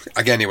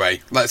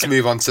 Anyway, let's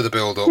move on to the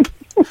build-up.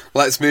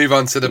 Let's move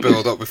on to the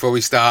build-up before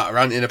we start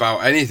ranting about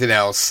anything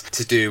else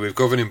to do with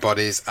governing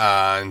bodies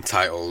and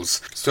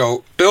titles.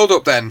 So,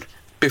 build-up then.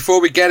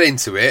 Before we get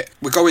into it,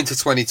 we're going to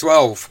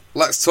 2012.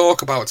 Let's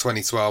talk about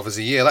 2012 as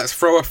a year. Let's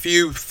throw a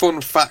few fun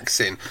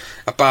facts in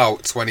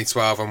about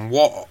 2012 and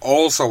what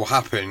also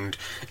happened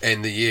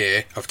in the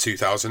year of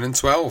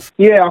 2012.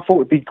 Yeah, I thought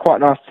it'd be quite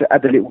nice to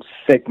add a little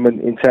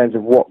segment in terms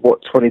of what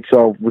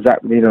 2012 was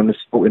happening on the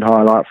sporting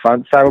highlight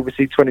front. So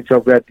obviously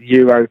 2012 we had the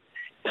Euro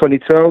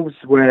 2012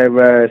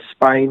 where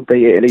Spain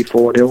beat Italy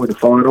 4-0 in the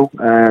final.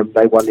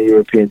 They won the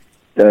European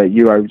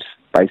Euros,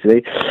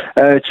 basically.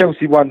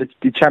 Chelsea won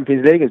the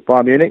Champions League as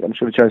Bayern Munich. I'm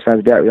sure the Chelsea fans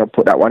will be able to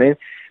put that one in.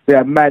 We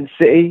had Man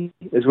City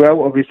as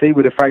well, obviously,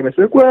 with the famous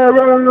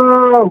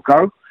Aguero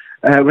goal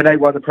when they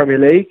won the Premier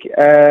League.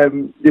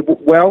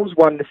 Wales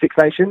won the Six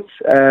Nations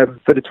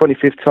for the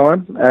 25th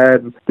time.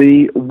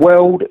 The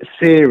World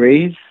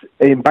Series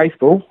in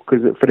baseball,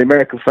 because for the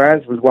American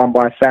fans, was won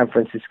by San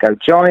Francisco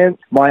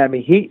Giants.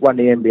 Miami Heat won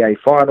the NBA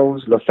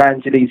Finals. Los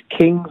Angeles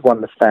Kings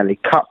won the Stanley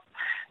Cup.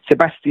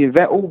 Sebastian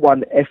Vettel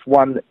won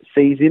F1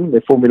 season,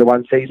 the Formula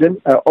 1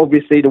 season.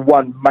 Obviously, the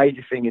one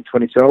major thing in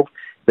 2012,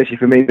 especially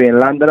for me being a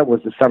Londoner,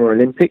 was the Summer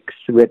Olympics.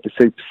 We had the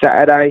Super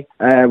Saturday.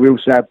 We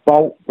also had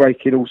Bolt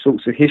breaking all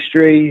sorts of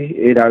history,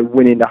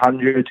 winning the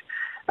 100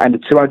 and the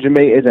 200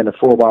 metres and the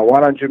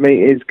 4x100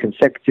 metres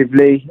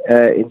consecutively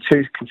in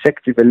two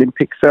consecutive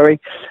Olympics,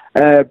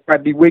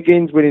 Bradley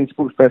Wiggins winning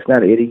Sports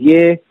Personality of the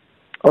Year.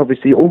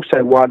 Obviously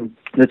also won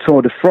the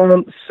Tour de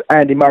France.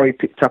 Andy Murray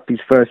picked up his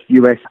first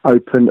US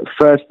Open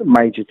first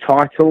major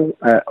title,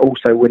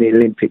 also winning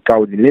Olympic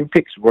gold in the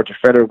Olympics. Roger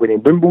Federer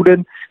winning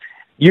Wimbledon.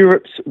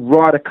 Europe's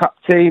Ryder Cup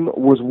team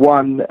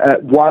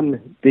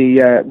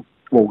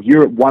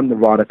Europe won the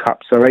Ryder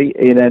Cup,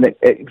 in an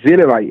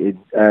exhilarating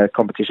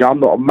competition. I'm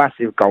not a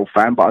massive golf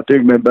fan, but I do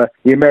remember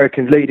the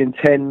Americans leading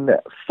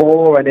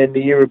 10-4 and then the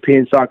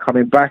European side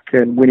coming back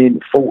and winning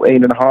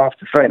 14.5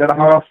 to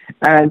 13.5.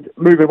 And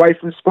moving away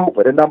from sport,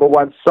 but the number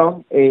one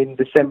song in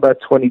December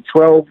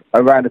 2012,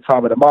 around the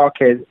time of the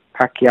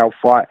Marquez-Pacquiao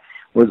fight,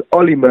 was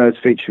Ollie Murs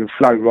featuring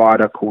Flo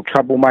Rida called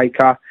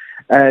Troublemaker.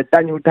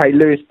 Daniel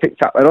Day-Lewis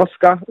picked up an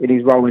Oscar in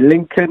his role in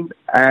Lincoln,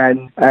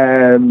 and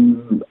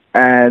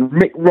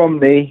Mick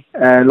Romney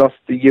lost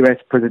the US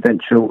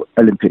Presidential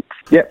Olympics.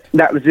 Yep,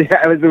 that was it.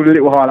 That was all the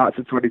little highlights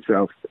of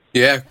 2012.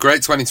 Yeah,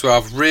 great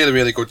 2012. Really,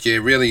 really good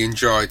year. Really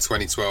enjoyed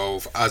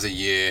 2012 as a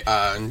year,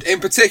 and in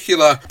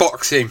particular,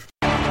 boxing.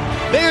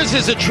 Theirs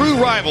is a true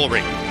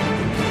rivalry.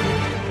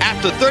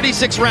 After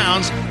 36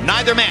 rounds,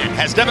 neither man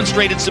has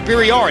demonstrated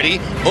superiority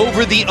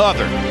over the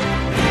other.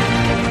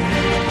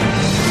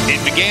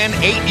 It began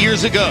 8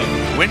 years ago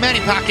when Manny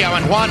Pacquiao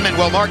and Juan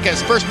Manuel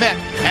Marquez first met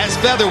as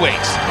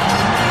featherweights.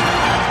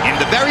 In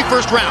the very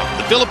first round,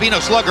 the Filipino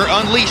slugger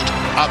unleashed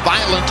a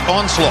violent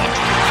onslaught.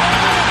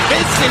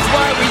 This is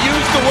why we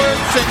use the word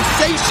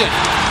sensation.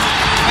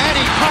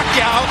 Manny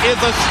Pacquiao is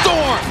a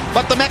storm.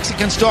 But the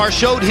Mexican star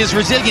showed his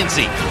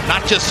resiliency,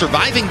 not just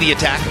surviving the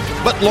attack,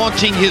 but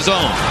launching his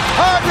own.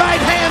 Hard right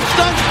hand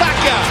stuns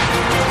Pacquiao.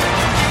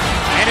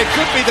 And it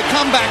could be the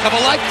comeback of a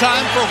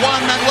lifetime for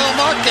Juan Manuel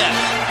Marquez.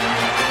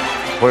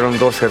 Fueron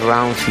 12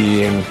 rounds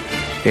y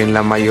en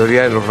la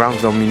mayoría de los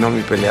rounds dominó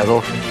mi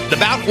peleador. The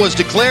bout was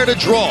declared a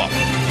draw.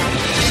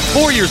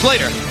 4 years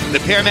later, the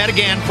pair met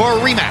again for a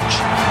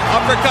rematch.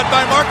 Uppercut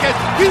by Marquez,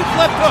 huge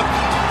left hook,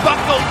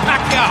 buckled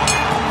Pacquiao.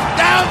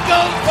 Down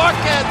goes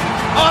Marquez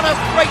on a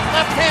straight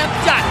left-hand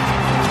shot.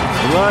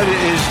 Blood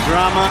is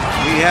drama.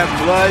 We have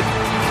blood.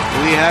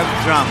 We have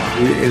drama.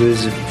 It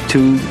was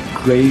two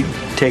great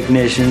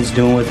technicians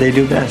doing what they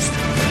do best.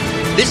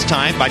 This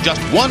time, by just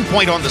 1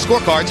 point on the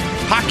scorecards,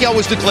 Pacquiao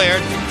was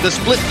declared the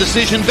split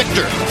decision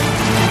victor.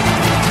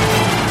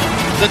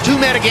 The two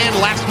met again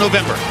last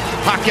November.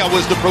 Pacquiao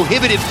was the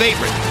prohibitive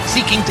favorite,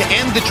 seeking to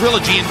end the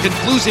trilogy in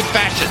conclusive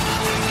fashion.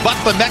 But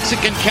the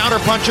Mexican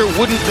counterpuncher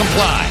wouldn't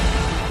comply.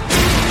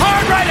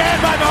 Hard right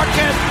hand by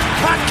Marquez.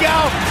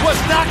 Pacquiao was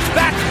knocked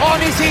back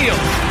on his heels.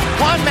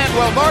 Juan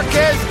Manuel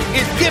Marquez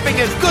is giving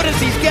as good as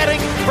he's getting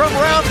from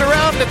round to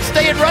round and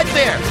staying right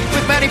there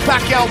with Manny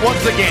Pacquiao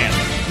once again.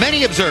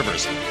 Many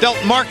observers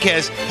felt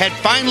Marquez had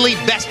finally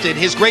bested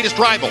his greatest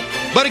rival.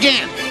 But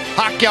again,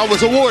 Pacquiao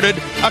was awarded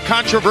a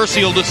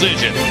controversial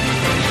decision.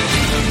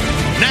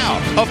 Now,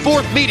 a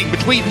fourth meeting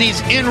between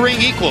these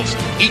in-ring equals,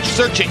 each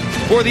searching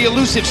for the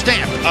elusive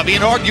stamp of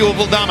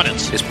inarguable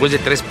dominance. Después de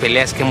 3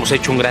 peleas que hemos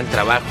hecho un gran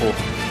trabajo,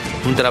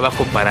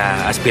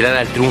 para aspirar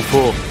al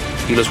triunfo,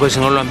 y los jueces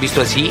no lo han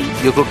visto así,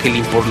 yo creo que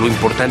lo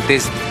importante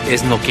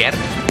es noquear.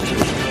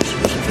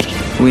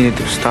 We need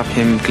to stop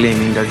him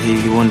claiming that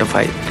he won the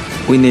fight.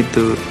 We need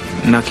to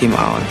knock him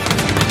out.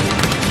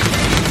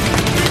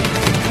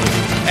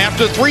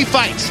 After 3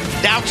 fights,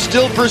 doubt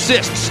still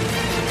persists.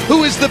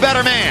 Who is the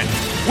better man?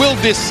 Will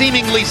this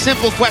seemingly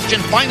simple question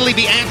finally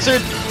be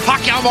answered?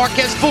 Pacquiao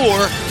Marquez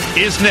 4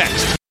 is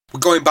next. We're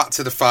going back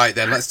to the fight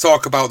then. Let's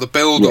talk about the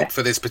build-up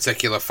for this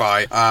particular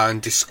fight and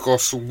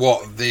discuss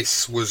what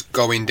this was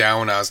going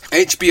down as.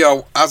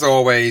 HBO, as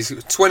always,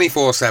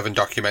 24/7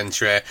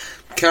 documentary.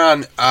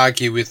 Can't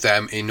argue with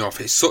them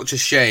enough. It's such a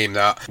shame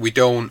that we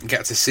don't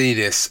get to see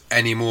this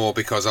anymore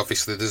because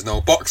obviously there's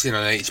no boxing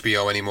on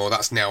HBO anymore.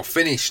 That's now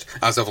finished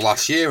as of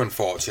last year,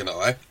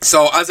 unfortunately.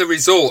 So as a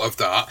result of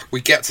that,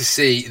 we get to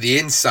see the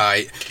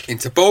insight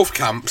into both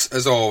camps,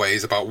 as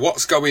always, about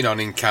what's going on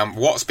in camp,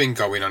 what's been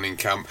going on in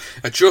camp,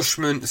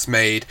 adjustments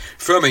made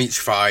from each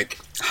fight,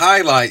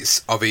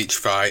 highlights of each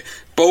fight,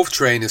 both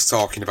trainers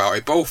talking about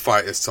it, both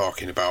fighters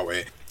talking about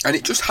it. And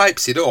it just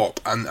hypes it up,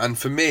 and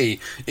for me,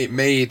 it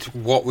made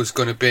what was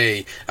going to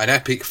be an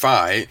epic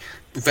fight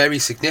very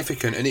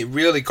significant, and it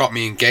really got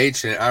me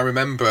engaged in it. I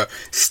remember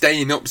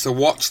staying up to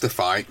watch the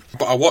fight,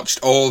 but I watched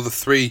all the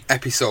 3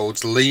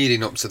 episodes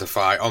leading up to the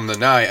fight on the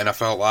night, and I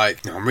felt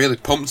like, I'm really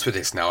pumped for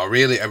this now. I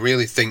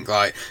really think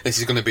like this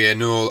is going to be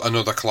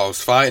another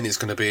close fight, and it's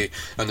going to be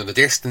another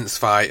distance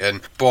fight,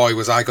 and boy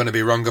was I going to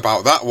be wrong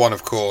about that one,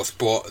 of course.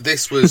 But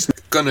this was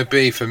going to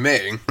be, for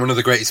me, one of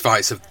the greatest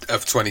fights of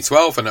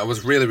 2012, and I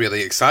was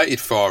really excited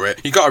for it.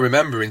 You got to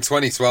remember, in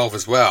 2012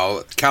 as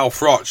well, Cal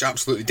Froch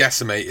absolutely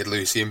decimated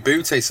Lucien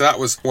Bute. So that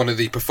was one of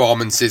the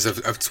performances of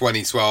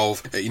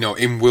 2012,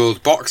 in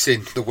world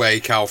boxing, the way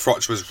Cal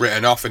Froch was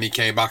written off and he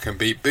came back and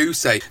beat Bute.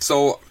 So,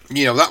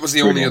 that was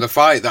the only other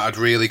fight that had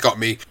really got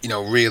me,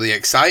 really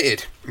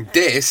excited.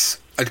 This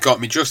had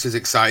got me just as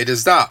excited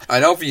as that.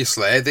 And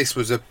obviously, this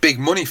was a big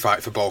money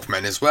fight for both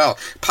men as well.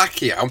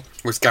 Pacquiao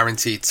was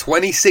guaranteed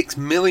 $26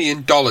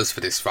 million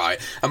for this fight,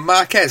 and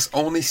Marquez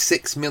only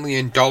 $6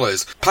 million.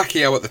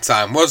 Pacquiao at the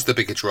time was the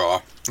bigger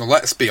draw. Well,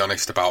 let's be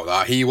honest about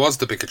that. He was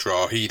the bigger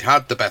draw. He'd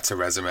had the better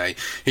resume.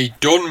 He'd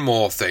done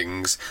more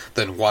things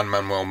than Juan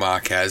Manuel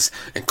Marquez,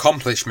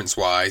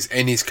 accomplishments-wise,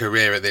 in his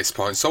career at this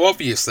point. So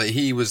obviously,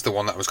 he was the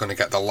one that was going to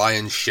get the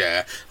lion's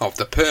share of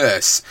the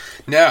purse.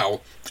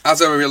 Now, as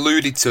I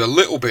alluded to a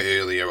little bit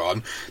earlier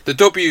on, the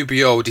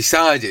WBO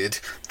decided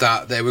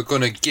that they were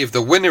going to give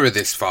the winner of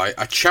this fight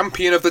a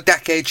Champion of the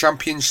Decade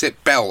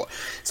Championship belt.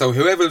 So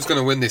whoever was going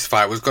to win this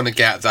fight was going to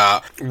get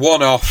that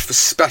one-off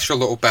special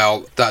little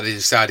belt that they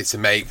decided to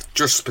make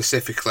just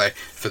specifically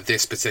for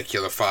this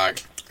particular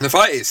fight. The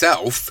fight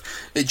itself,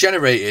 it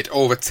generated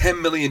over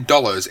 $10 million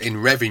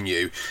in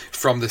revenue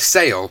from the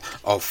sale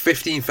of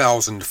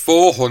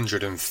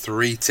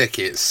 15,403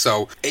 tickets.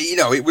 So,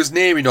 it was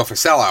near enough a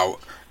sellout,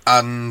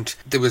 and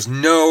there was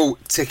no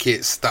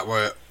tickets that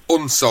were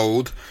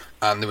unsold,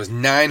 and there was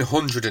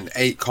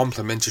 908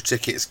 complimentary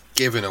tickets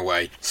given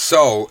away.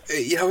 So,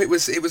 it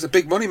was a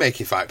big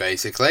money-making fight,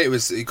 basically. It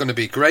was going to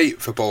be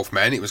great for both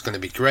men. It was going to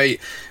be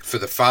great for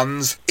the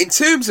fans. In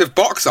terms of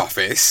box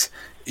office,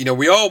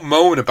 we all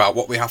moan about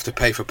what we have to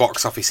pay for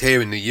box office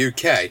here in the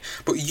UK,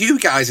 but you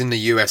guys in the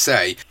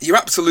USA, you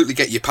absolutely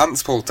get your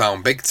pants pulled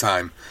down big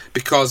time,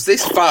 because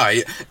this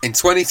fight in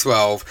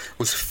 2012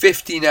 was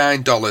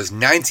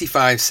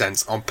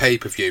 $59.95 on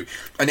pay-per-view,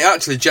 and it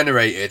actually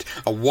generated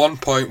a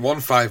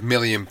 1.15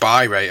 million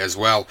buy rate as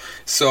well.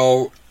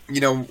 So,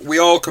 we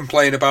all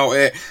complain about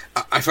it.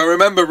 If I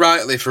remember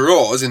rightly, for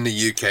us in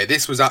the UK,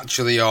 this was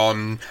actually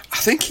on, I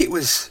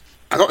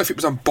don't know if it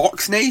was on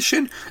Box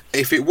Nation.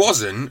 If it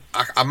wasn't,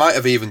 I might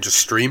have even just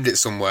streamed it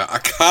somewhere. I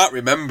can't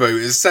remember. It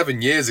was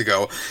 7 years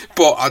ago.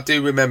 But I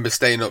do remember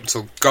staying up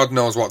till God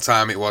knows what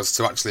time it was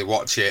to actually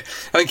watch it.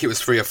 I think it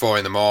was 3 or 4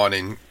 in the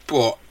morning.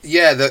 But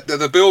yeah,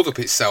 the build-up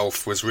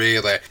itself was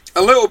really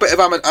a little bit of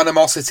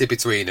animosity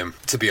between them,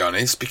 to be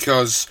honest,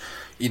 because,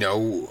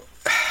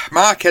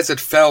 Marquez had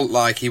felt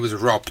like he was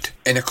robbed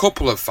in a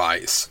couple of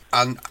fights,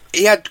 and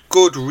he had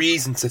good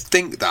reason to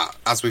think that,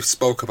 as we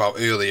spoke about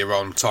earlier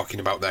on talking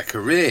about their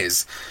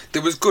careers.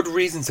 There was good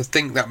reason to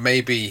think that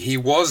maybe he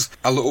was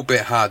a little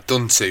bit hard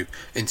done to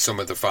in some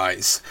of the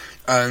fights,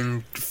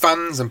 and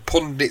fans and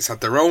pundits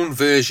had their own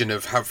version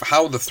of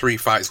how the 3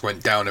 fights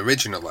went down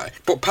originally.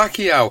 But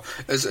Pacquiao,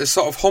 as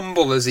sort of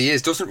humble as he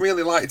is, doesn't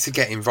really like to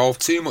get involved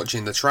too much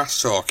in the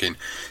trash talking.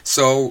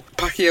 So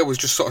Pacquiao was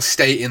just sort of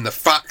stating the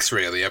facts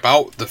really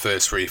about the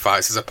first 3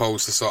 fights, as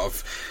opposed to sort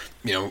of,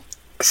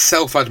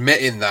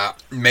 self-admitting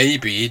that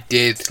maybe he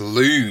did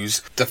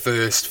lose the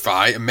first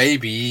fight and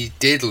maybe he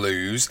did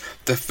lose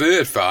the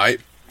 3rd fight.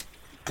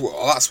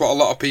 Well, that's what a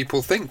lot of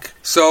people think.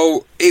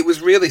 So it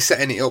was really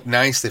setting it up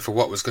nicely for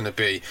what was going to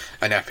be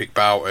an epic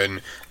bout,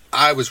 and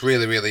I was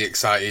really, really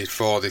excited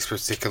for this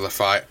particular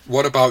fight.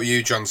 What about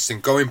you, Johnston?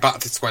 Going back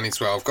to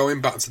 2012,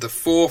 going back to the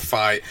 4th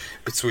fight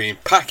between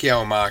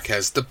Pacquiao and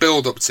Marquez, the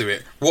build-up to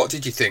it, what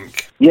did you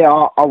think?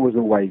 Yeah, I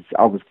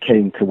was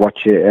keen to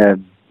watch it.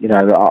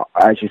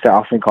 As you said,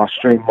 I think I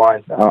streamed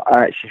mine.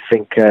 I actually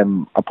think I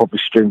probably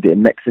streamed it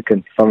in Mexican,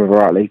 if I remember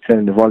rightly,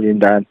 turning the volume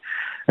down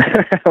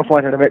on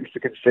one of the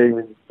Mexican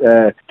streaming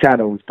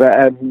channels. But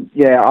I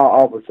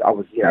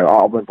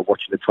remember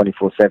watching the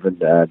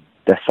 24/7.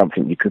 That's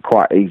something you could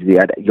quite easily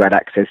you had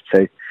access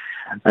to.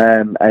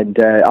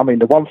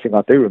 The one thing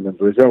I do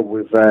remember as well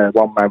with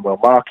Juan Manuel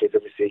Marquez,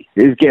 obviously,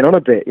 he was getting on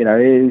a bit.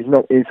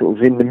 He's sort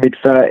of in the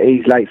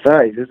mid-30s, late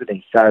 30s, isn't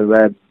he?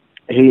 So.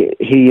 He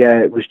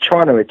was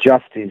trying to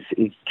adjust his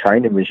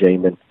training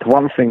regime, and the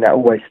one thing that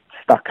always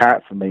stuck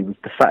out for me was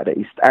the fact that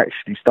he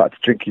actually started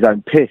to drink his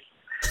own piss.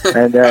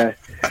 And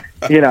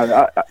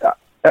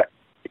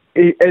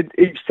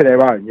each to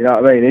their own. You know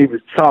what I mean? He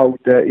was told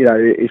that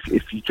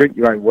if you drink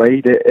your own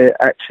weed, it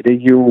actually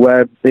you'll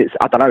it's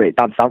I don't know, it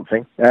done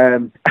something.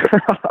 Do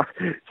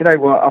you know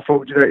what? I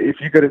thought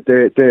if you're going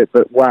to do it.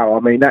 But wow,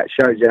 I mean that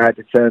shows you how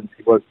determined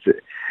he was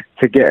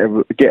to get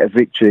a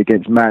victory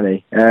against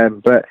Manny.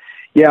 But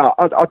yeah,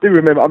 I do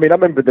remember. I mean, I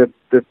remember the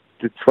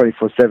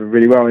 24/7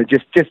 really well. And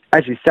just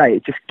as you say,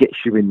 it just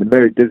gets you in the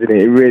mood, doesn't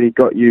it? It really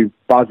got you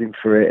buzzing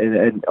for it.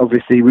 And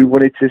obviously, we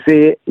wanted to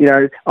see it,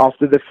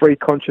 after the 3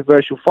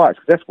 controversial fights,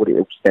 because that's what it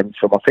all stems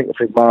from. I think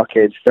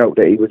Marquez felt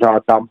that he was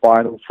hard done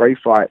by in all 3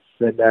 fights,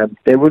 and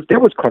there was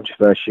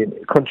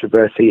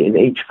controversy in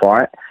each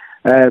fight.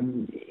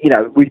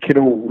 We can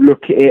all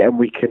look at it and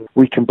we can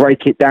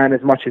break it down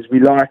as much as we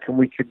like, and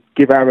we can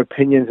give our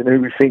opinions and who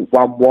we think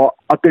won what.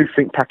 I do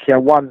think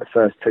Pacquiao won the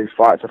first 2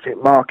 fights. I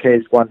think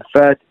Marquez won the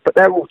 3rd, but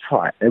they're all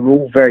tight. They were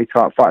all very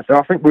tight fights. So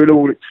I think we're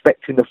all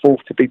expecting the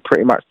 4th to be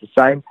pretty much the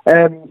same.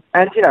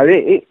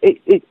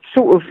 It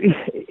sort of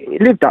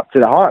it lived up to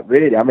the hype,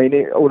 really. I mean,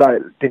 although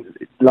it didn't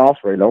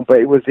last very long, but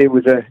it was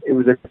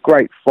a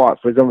great fight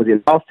for as long as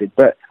it lasted.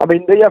 But I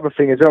mean, the other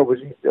thing as well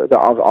was that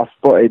I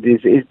spotted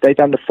is they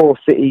done the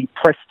 4-city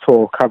press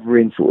tour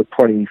covering sort of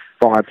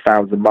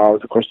 25,000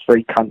 miles across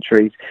 3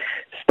 countries,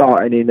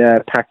 starting in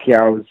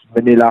Pacquiao's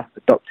Manila,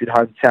 adopted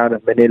hometown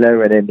of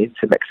Manila, and then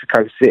into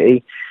Mexico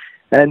City,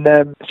 and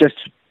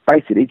just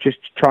basically just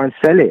to try and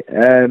sell it.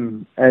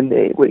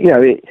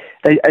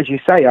 They, as you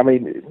say, I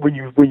mean, when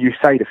you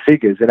say the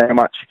figures and how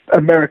much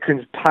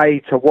Americans pay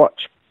to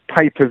watch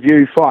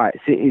pay-per-view fights,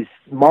 it is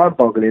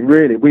mind-boggling,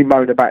 really. We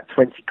moan about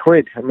 20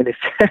 quid. I mean,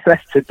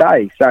 that's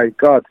today. So,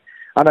 God,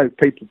 I know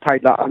people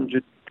paid like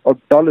 $100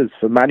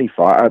 for Manny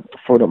fight,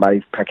 for not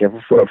Manny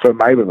Pacquiao, for a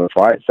Mayweather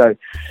fight. So,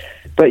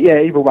 but yeah,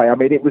 either way, I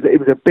mean, it was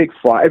a big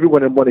fight.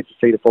 Everyone wanted to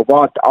see the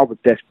fight. I was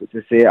desperate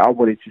to see it. I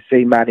wanted to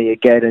see Manny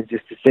again, and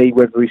just to see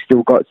whether he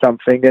still got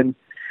something.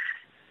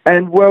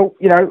 And well,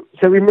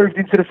 so we moved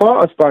into the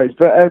fight, I suppose.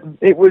 But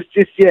it was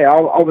just,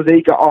 I was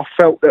eager. I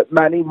felt that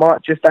Manny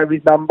might just have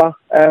his number.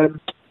 And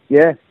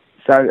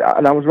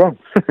I was wrong.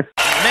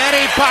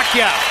 Manny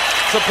Pacquiao,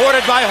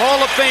 supported by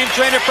Hall of Fame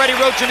trainer Freddie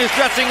Roach in his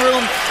dressing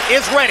room,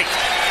 is ready.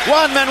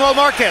 Juan Manuel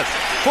Marquez,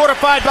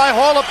 fortified by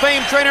Hall of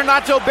Fame trainer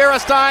Nacho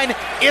Beristain,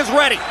 is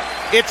ready.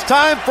 It's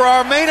time for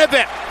our main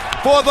event.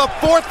 For the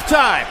 4th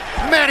time,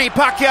 Manny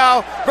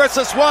Pacquiao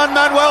versus Juan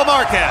Manuel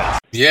Marquez.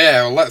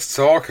 Yeah, well, let's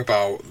talk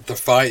about the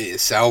fight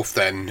itself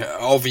then.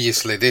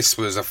 Obviously, this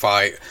was a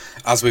fight,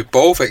 as we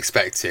both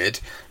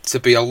expected, to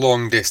be a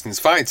long-distance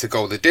fight, to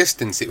go the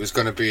distance. It was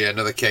going to be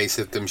another case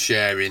of them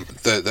sharing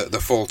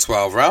the full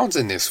 12 rounds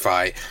in this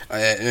fight.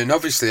 And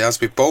obviously, as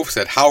we both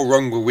said, how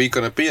wrong were we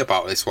going to be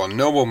about this one?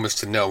 No one was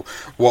to know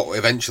what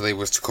eventually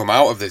was to come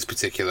out of this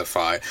particular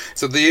fight.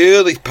 So the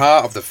early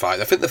part of the fight,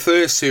 I think the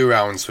first 2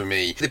 rounds for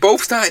me, they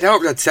both started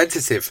out dead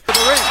tentative. The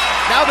ring.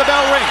 Now the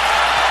bell rings.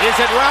 Is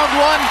it round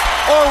 1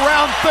 or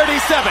round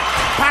 37?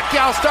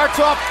 Pacquiao starts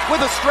off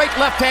with a straight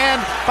left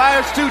hand,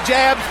 fires 2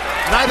 jabs.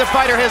 Neither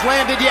fighter has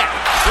landed yet.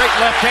 Straight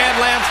left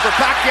hand lands for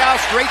Pacquiao,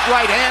 straight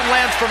right hand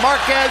lands for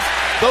Marquez.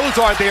 Those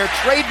are their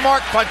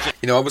trademark punches.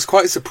 You know, I was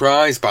quite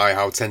surprised by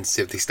how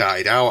tentative they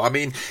started out. I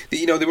mean,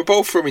 you know, they were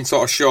both throwing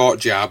sort of short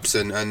jabs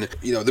and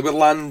you know, they were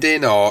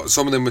landing, or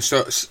some of them were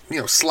sort of,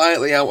 you know,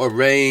 slightly out of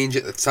range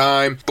at the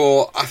time.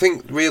 But I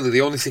think really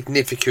the only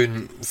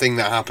significant thing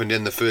that happened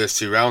in the first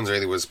 2 rounds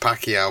really was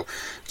Pacquiao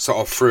sort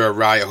of threw a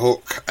right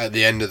hook at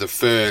the end of the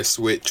first,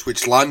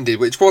 which landed,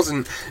 which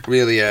wasn't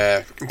really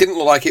it didn't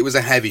look like it was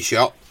a heavy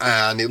shot,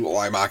 and it looked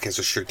like Marquez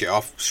just shrugged it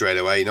off straight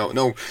away.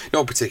 No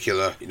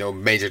particular, you know,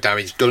 major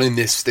damage done in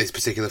this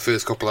particular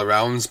first couple of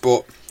rounds.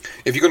 But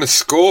if you're going to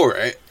score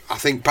it, I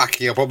think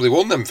Pacquiao probably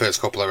won them first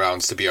couple of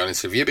rounds, to be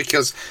honest with you,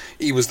 because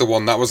he was the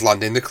one that was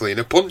landing the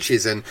cleaner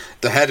punches, and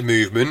the head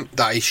movement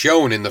that he's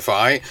shown in the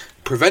fight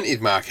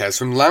prevented Marquez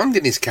from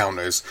landing his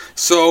counters.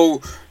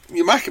 So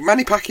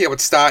Manny Pacquiao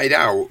had started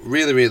out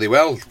really, really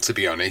well, to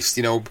be honest.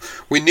 You know,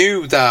 we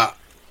knew that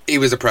he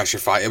was a pressure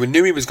fighter. We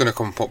knew he was going to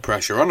come and put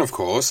pressure on, of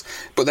course,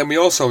 but then we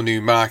also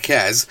knew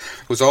Marquez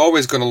was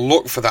always going to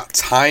look for that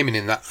timing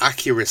and that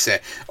accuracy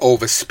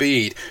over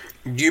speed.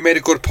 You made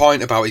a good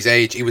point about his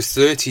age. He was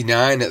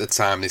 39 at the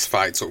time this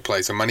fight took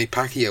place, and Manny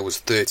Pacquiao was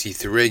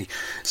 33.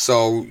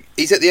 So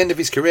he's at the end of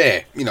his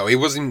career. You know, he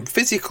was in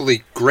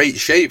physically great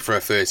shape for a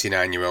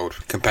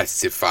 39-year-old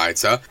competitive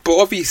fighter, but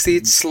obviously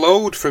it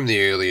slowed from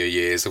the earlier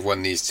years of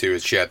when these two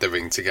had shared the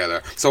ring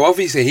together. So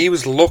obviously he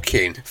was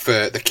looking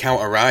for the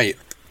counter right,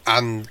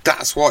 and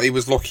that's what he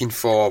was looking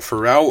for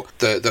throughout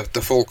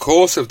the full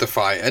course of the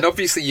fight. And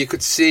obviously you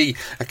could see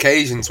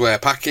occasions where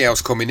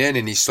Pacquiao's coming in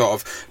and he's sort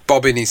of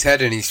bobbing his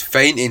head and he's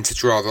feinting to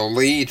draw the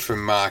lead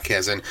from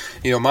Marquez. And,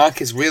 you know,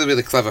 Marquez, really,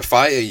 really clever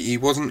fighter. He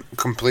wasn't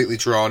completely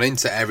drawn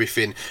into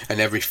everything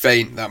and every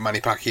feint that Manny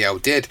Pacquiao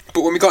did.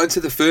 But when we got into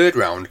the third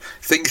round,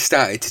 things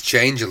started to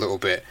change a little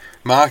bit.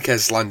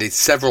 Marquez landed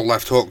several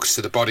left hooks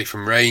to the body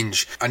from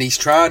range, and he's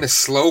trying to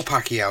slow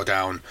Pacquiao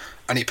down,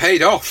 and it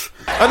paid off.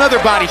 Another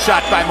body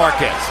shot by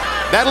Marquez.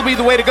 That'll be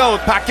the way to go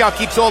if Pacquiao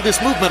keeps all this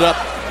movement up.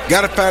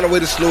 Got to find a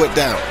way to slow it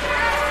down.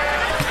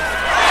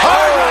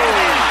 Hard right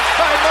hand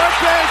by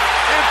Marquez,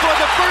 and for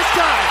the first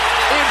time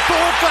in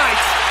 4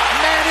 fights,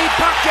 Manny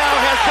Pacquiao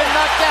has been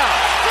knocked out.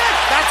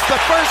 That's the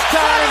first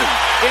time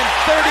in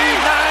 39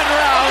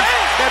 rounds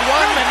that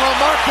Juan Manuel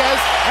Marquez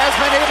has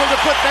been able to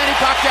put Manny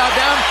Pacquiao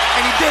down,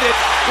 and he did it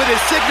with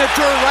his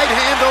signature right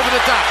hand over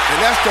the top.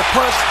 And that's the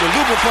punch, the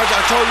looping punch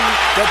I told you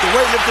that the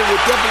weightlifter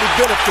would definitely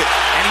benefit.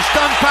 And he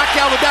stunned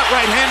Pacquiao with that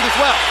right hand as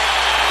well.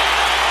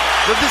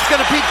 So this is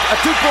going to be a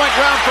 2-point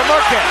round for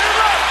Marquez,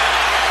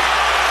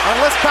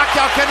 unless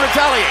Pacquiao can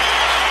retaliate.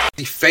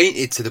 He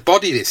feinted to the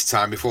body this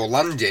time before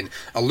landing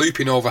a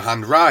looping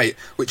overhand right,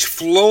 which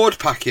floored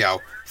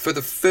Pacquiao for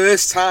the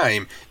first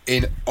time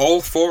in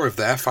all 4 of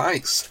their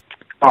fights.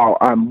 Oh,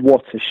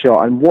 what a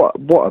shot, and what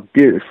a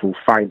beautiful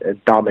feint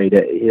and dummy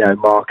that, you know,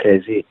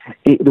 Marquez,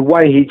 the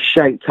way he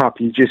shaped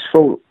up, you just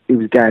thought he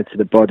was going to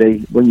the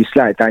body. When you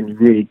slow it down, you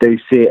really do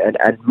see it,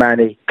 and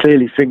Manny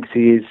clearly thinks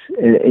he is,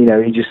 you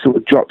know, he just sort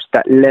of drops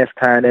that left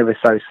hand ever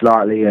so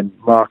slightly, and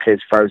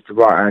Marquez throws the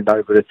right hand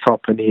over the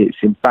top, and he hits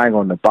him bang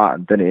on the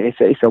button, doesn't it?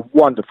 It's a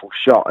wonderful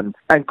shot,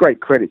 and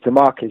great credit to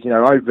Marquez, you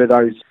know, over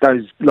those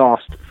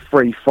last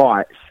 3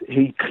 fights,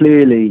 he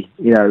clearly,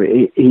 you know,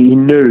 he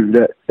knew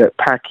that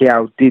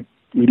Pacquiao did.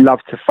 He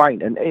loved to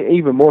feint, and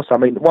even more so. I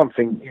mean, one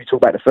thing you talk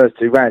about the first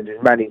 2 rounds is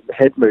Manny's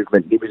head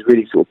movement. He was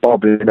really sort of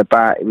bobbling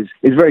about. It was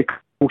very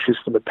cautious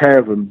from the pair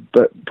of them,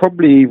 but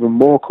probably even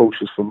more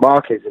cautious from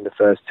Marquez in the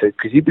first 2,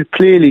 because he was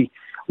clearly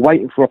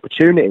waiting for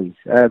opportunities,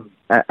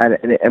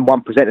 and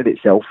one presented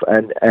itself,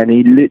 and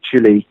he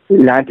literally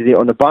landed it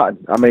on the button.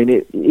 I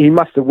mean, he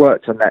must have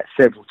worked on that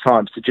several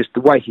times, to just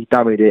the way he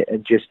dummied it,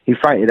 and just he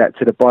feinted that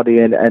to the body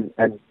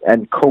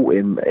and caught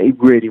him. He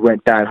really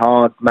went down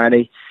hard,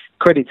 Manny.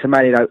 Credit to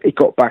Manny, though, he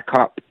got back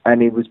up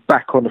and he was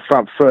back on the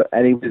front foot,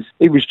 and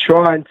he was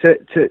trying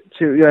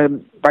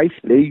to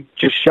basically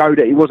just show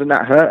that he wasn't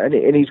that hurt,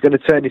 and he's going to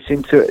turn this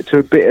into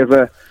a bit of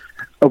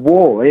a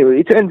war.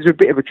 It turned into a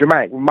bit of a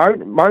dramatic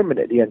moment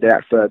at the end of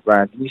that third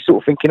round, and you're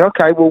sort of thinking,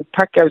 okay, well,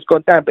 Pacquiao's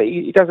gone down, but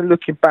he doesn't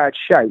look in bad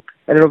shape.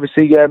 And then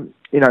obviously,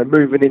 you know,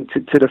 moving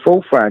into the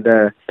 4th round,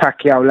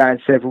 Pacquiao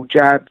lands several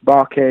jabs.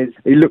 Marquez,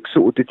 he looked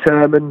sort of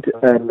determined,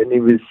 and he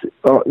was,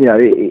 you know,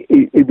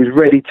 he was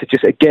ready to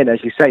just, again,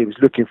 as you say, he was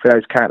looking for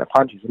those counter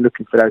punches and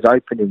looking for those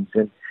openings.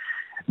 And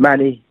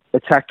Manny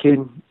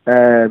attacking,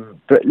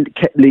 but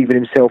kept leaving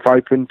himself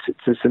open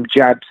to some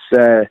jabs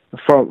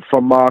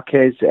from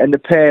Marquez. And the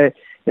pair,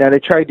 you know, they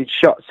traded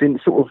shots in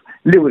sort of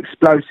little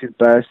explosive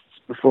bursts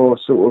before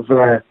sort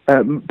of,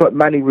 but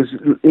Manny was,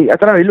 I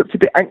don't know, he looked a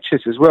bit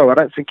anxious as well. I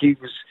don't think he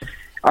was,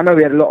 I know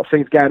he had a lot of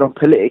things going on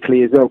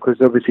politically as well,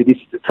 because obviously this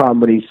is the time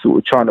when he's sort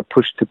of trying to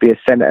push to be a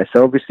senator.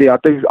 So obviously I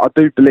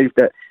do believe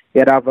that he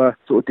had other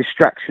sort of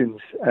distractions,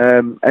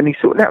 and he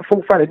sort of, that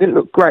 4th round, it didn't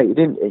look great.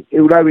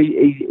 Although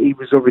he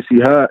was obviously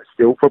hurt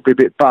still, probably a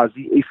bit buzzed.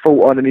 He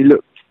fought on and he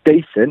looked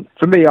decent.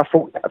 For me, I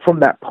thought from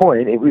that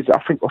point it was. I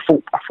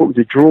thought it was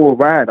a draw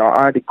round.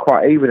 I had it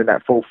quite even in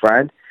that fourth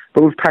round.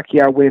 But with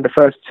Pacquiao winning the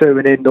first two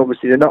and then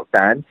obviously the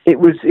knockdown, it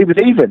was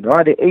even. I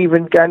had it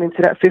even going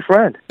into that fifth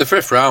round. The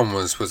fifth round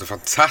was a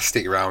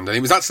fantastic round, and it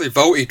was actually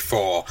voted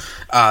for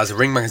as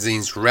Ring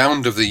Magazine's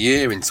Round of the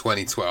Year in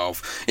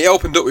 2012. It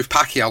opened up with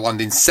Pacquiao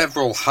landing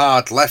several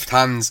hard left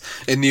hands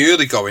in the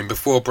early going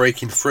before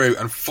breaking through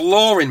and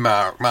flooring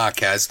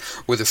Marquez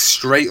with a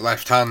straight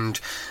left hand.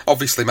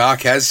 Obviously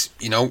Marquez,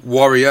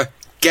 warrior,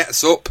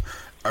 gets up,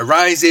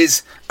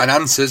 arises and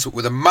answers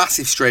with a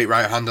massive straight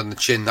right hand on the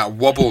chin that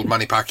wobbled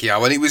Manny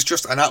Pacquiao, and it was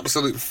just an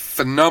absolute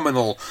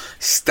phenomenal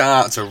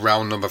start to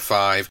round number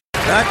 5.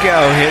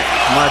 Pacquiao hit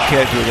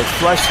Marquez with a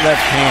flush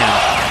left hand,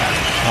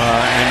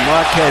 and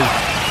Marquez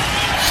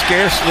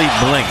scarcely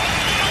blinked.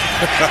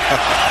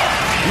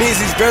 Means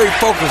he's very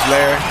focused,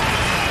 Larry.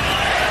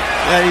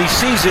 And he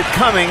sees it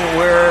coming,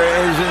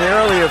 whereas in the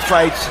earlier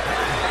fights,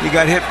 he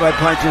got hit by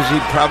punches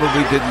he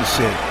probably didn't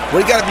see.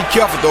 Well, you got to be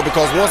careful, though,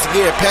 because once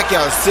again,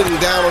 Pacquiao is sitting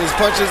down on his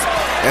punches,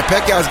 and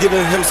Pacquiao is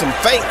giving him some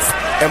feints,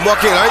 and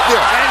Marquez right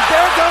there. And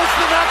there goes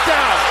the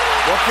knockdown.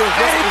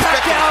 Manny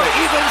Pacquiao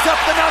evens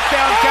up the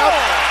knockdown count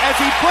as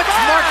he puts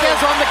Marquez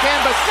on the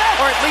canvas,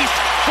 or at least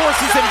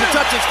forces him to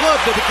touch his glove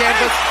to the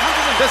canvas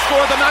to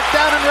score the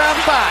knockdown in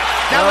round 5.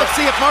 Now let's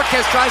see if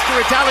Marquez tries to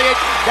retaliate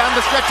down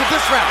the stretch of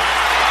this round.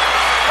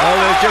 Well,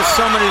 there's just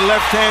so many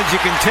left hands you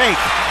can take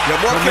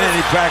from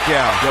Manny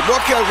Pacquiao. Yeah,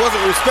 Marquez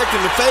wasn't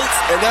respecting the feints,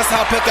 and that's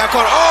how Pacquiao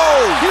caught it.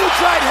 Oh! Huge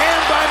right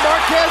hand by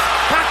Marquez.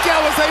 Pacquiao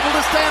was able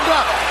to stand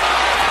up.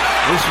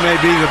 This may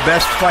be the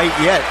best fight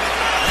yet.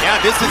 Yeah,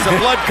 this is a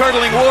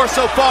blood-curdling war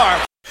so far.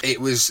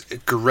 It was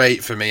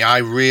great for me. I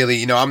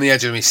really, I'm the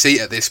edge of my seat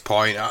at this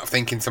point,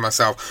 thinking to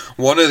myself,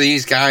 one of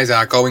these guys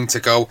are going to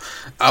go.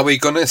 Are we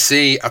going to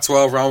see a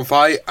 12-round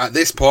fight? At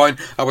this point,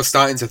 I was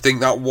starting to think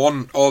that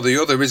one or the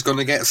other is going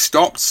to get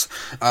stopped.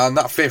 And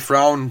that fifth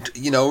round,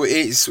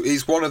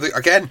 is one of the...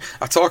 Again,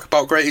 I talk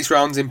about greatest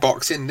rounds in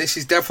boxing. This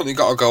has definitely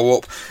got to go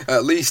up,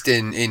 at least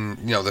in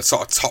the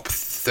sort of top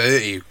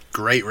 30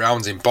 great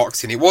rounds in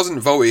boxing. It wasn't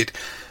voted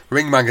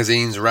Ring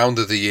Magazine's Round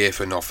of the Year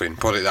for nothing,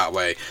 put it that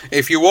way.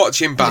 If you're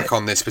watching back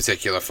on this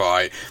particular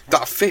fight,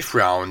 that fifth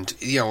round,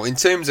 in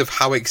terms of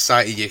how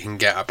excited you can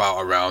get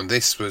about a round,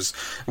 this was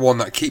one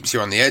that keeps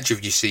you on the edge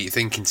of your seat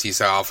thinking to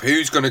yourself,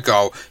 who's going to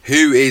go?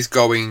 Who is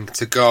going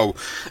to go?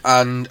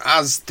 And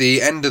as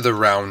the end of the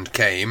round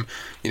came,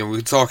 we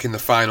were talking the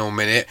final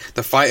minute,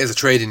 the fighters are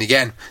trading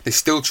again. They're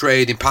still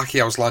trading.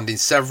 Pacquiao's landing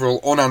several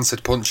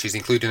unanswered punches,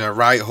 including a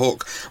right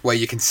hook, where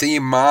you can see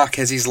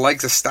Marquez's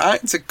legs are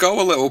starting to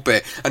go a little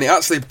bit, and it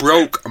actually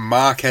broke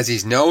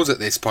Marquez's nose at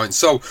this point.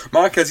 So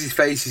Marquez's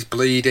face is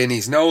bleeding,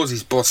 his nose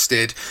is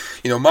busted.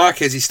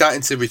 Marquez is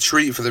starting to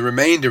retreat for the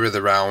remainder of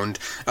the round,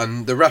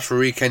 and the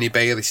referee, Kenny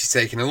Bayless, is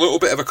taking a little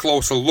bit of a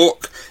closer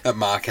look at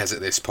Marquez at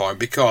this point,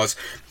 because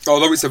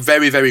although it's a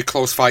very, very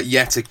close fight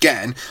yet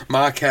again,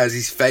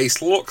 Marquez's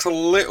face looks a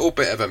little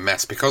bit of a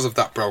mess because of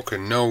that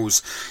broken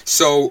nose.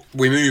 So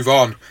we move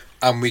on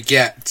and we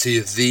get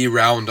to the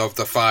round of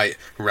the fight,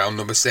 round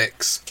number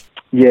 6.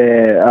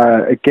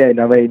 Yeah, again,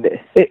 I mean,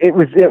 there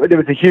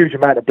was a huge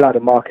amount of blood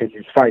on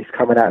Marquez's face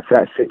coming out for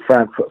that sixth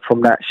round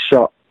from that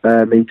shot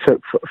he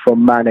took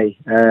from Manny.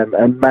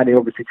 And Manny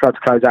obviously tried to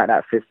close out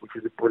that fifth, which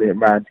was a brilliant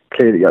round.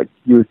 Clearly,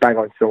 you was bang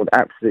on someone,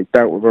 absolutely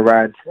dealt with a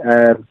round.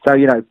 So,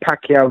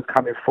 Pacquiao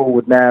coming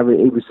forward now,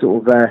 he was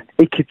sort of,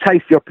 he could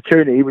taste the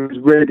opportunity. He was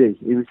ready.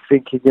 He was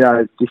thinking,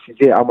 this is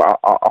it.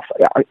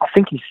 I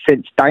think he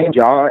sensed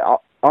danger.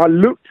 I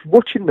looked,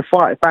 watching the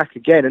fight back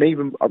again, and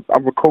even I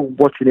recall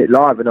watching it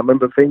live, and I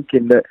remember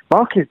thinking that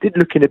Marquez did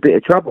look in a bit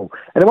of trouble.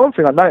 And the one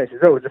thing I noticed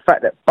as well was the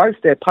fact that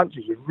both their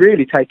punches were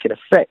really taking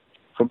effect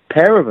from a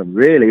pair of them,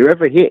 really.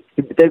 Whoever hit,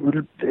 they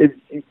were,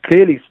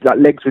 clearly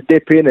legs were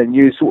dipping, and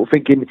you were sort of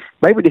thinking,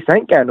 maybe this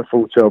ain't going to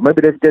full 12.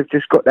 Maybe they've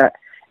just got that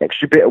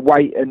extra bit of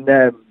weight and,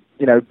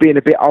 being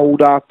a bit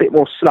older, a bit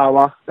more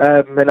slower,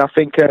 and I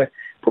think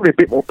probably a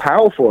bit more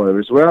powerful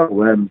as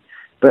well.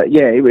 But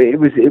yeah, it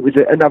was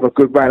another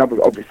good round.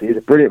 Obviously, it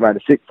was a brilliant round,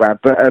 the sixth round.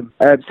 But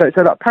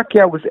so like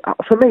Pacquiao was,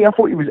 for me, I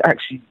thought he was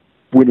actually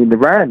winning the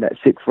round, that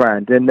sixth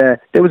round. And there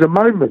was a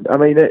moment. I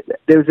mean,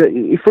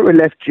 he threw a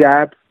left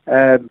jab,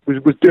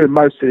 was doing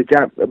most of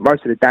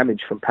the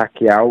damage from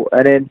Pacquiao,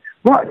 and then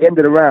right at the end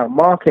of the round,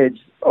 Marquez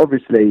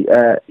obviously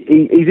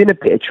he's in a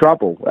bit of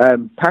trouble.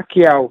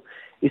 Pacquiao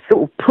is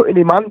sort of putting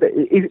him under.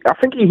 I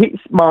think he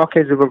hits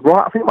Marquez with a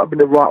right. I think it might have been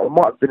the right, or it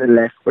might have been a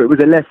left, but it was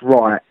a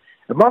left-right.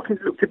 And Marquez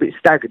looked a bit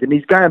staggered, and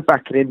he's going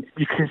back, and then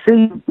you can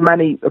see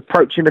Manny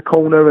approaching the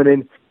corner, and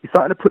then he's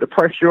starting to put the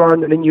pressure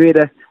on, and then you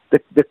hear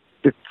the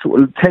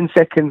sort of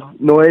 10-second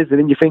noise, and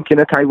then you're thinking,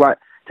 okay, right,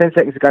 10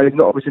 seconds ago, he's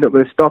obviously not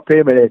going to stop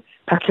him, and then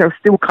Pacquiao's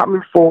still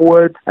coming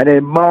forward, and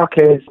then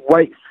Marquez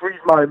waits for his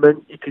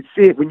moment. You could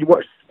see it when you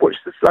watch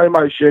the slow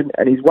motion,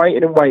 and he's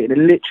waiting,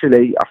 and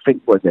literally, I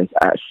think, was it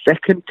a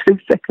second, 2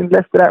 seconds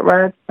left of that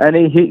round, and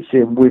he hits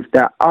him with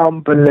that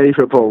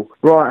unbelievable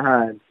right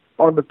hand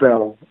on the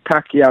bell,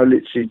 Pacquiao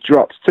literally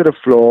drops to the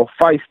floor,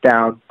 face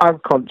down,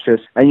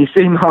 unconscious, and you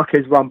see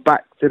Marquez run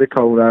back to the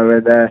corner,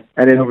 and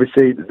then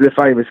obviously the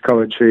famous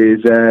commentary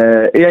is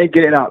he ain't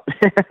getting up,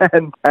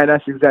 and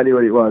that's exactly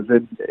what it was.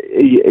 And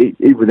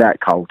he was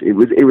that cold. It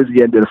was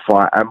the end of the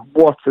fight, and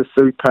what a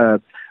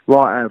superb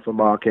right hand for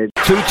Marquez.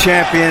 Two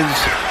champions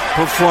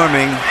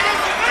performing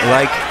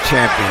like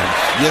champions.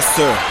 Yes,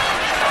 sir.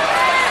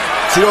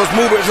 See those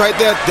movements right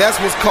there? That's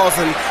what's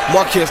causing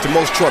Marquez the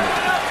most trouble.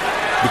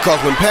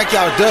 Because when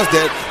Pacquiao does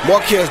that,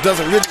 Marquez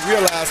doesn't really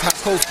realize how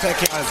close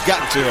Pacquiao has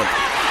gotten to him.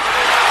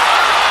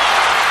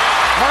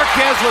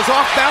 Marquez was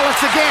off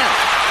balance again.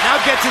 Now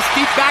gets his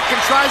feet back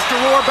and tries to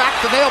roar back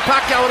to nail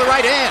Pacquiao with the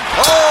right hand.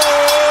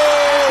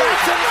 Oh!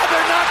 That's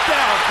another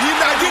knockdown. He's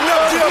not getting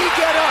up, Jim. Will he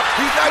get up?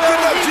 He's not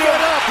getting up, Jim.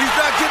 He's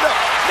not getting up.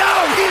 No,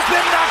 he's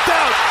been knocked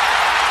out.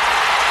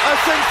 A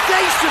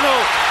sensational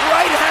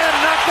right hand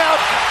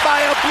knockout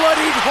by a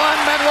bloodied Juan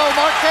Manuel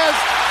Marquez.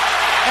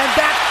 And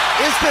that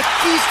is the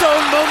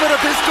keystone moment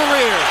of his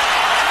career.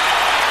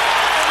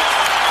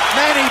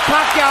 Manny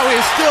Pacquiao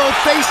is still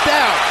face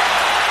down.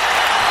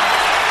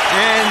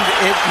 And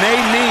it may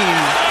mean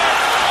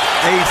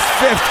a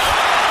fifth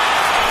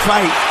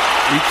fight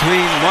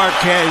between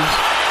Marquez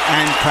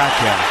and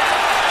Pacquiao.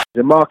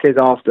 The Marquez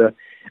after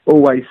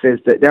always says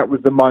that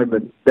was the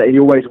moment that he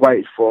always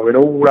waits for in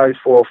all those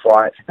 4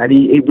 fights, and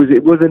it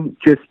wasn't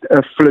just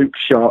a fluke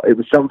shot. It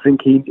was something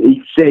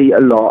he see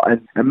a lot,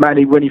 and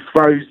Manny, when he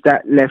throws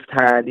that left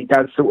hand, he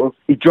drops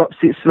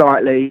it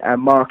slightly,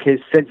 and Marquez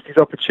sensed his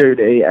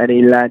opportunity, and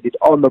he landed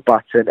on the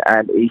button,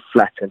 and he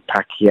flattened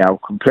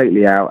Pacquiao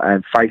completely out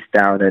and face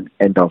down and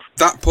end off.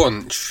 That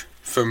punch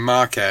from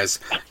Marquez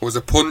was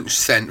a punch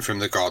sent from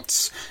the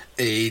gods.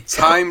 He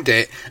timed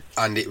it,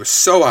 and it was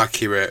so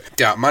accurate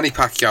that Manny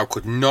Pacquiao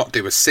could not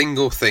do a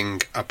single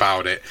thing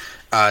about it.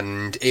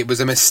 And it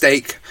was a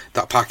mistake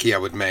that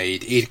Pacquiao had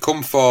made. He'd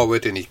come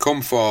forward,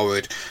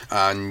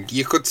 and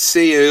you could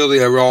see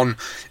earlier on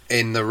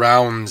in the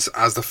rounds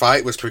as the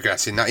fight was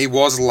progressing that he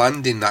was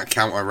landing that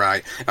counter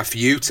right a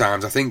few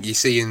times. I think you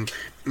see in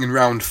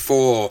round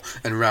 4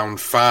 and round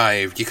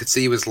 5, you could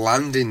see he was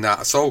landing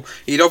that. So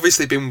he'd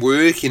obviously been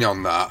working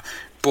on that.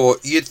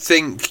 But you'd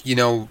think,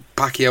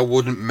 Pacquiao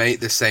wouldn't make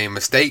the same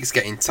mistakes,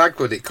 getting tagged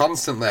with it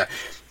constantly.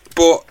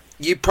 But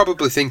you're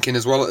probably thinking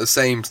as well at the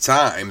same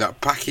time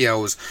that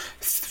Pacquiao's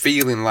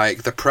feeling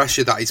like the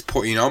pressure that he's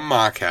putting on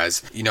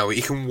Marquez,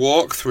 he can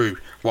walk through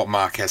what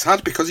Marquez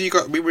had, because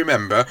we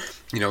remember,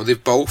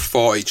 they've both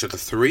fought each other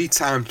 3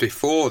 times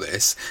before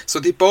this,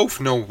 so they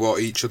both know what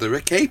each other are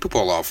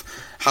capable of.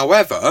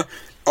 However,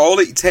 all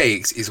it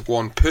takes is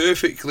one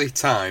perfectly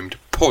timed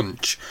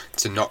punch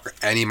to knock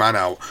any man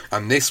out,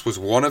 and this was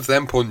one of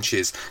them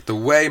punches. The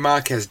way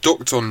Marquez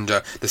ducked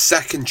under the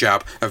second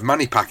jab of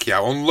Manny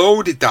Pacquiao,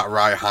 unloaded that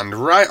right hand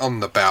right on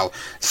the bell,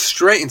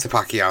 straight into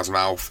Pacquiao's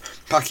mouth.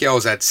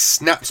 Pacquiao's head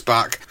snaps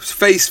back,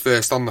 face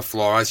first on the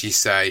floor, as you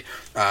say,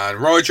 and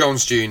Roy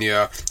Jones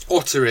Jr.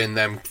 uttering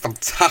them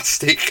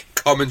fantastic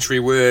commentary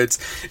words.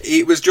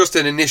 It was just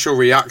an initial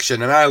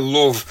reaction, and I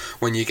love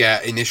when you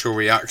get initial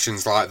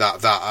reactions like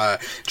that are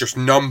just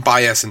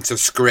non-biased and to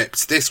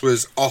script. This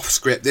was off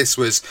script. This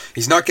was,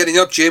 he's not getting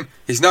up, Jim.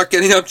 He's not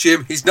getting up,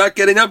 Jim. He's not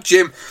getting up,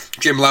 Jim.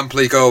 Jim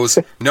Lampley goes,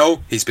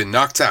 no, he's been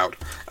knocked out.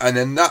 And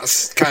then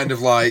that's kind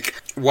of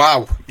like,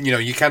 wow,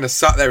 you kind of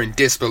sat there in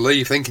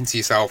disbelief, thinking to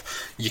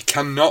yourself, you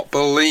cannot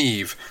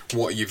believe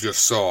what you've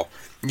just saw.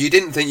 You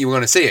didn't think you were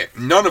going to see it.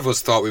 None of us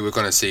thought we were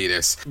going to see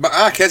this. But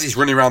Marquez is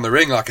running around the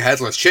ring like a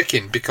headless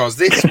chicken, because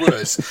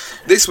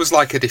this was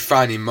like a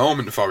defining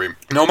moment for him.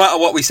 No matter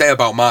what we say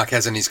about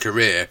Marquez and his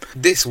career,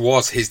 this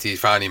was his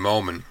defining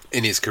moment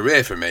in his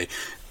career for me.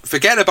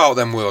 Forget about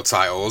them world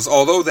titles,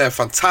 although they're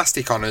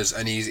fantastic honours,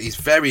 and he's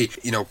very,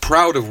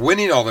 proud of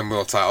winning all them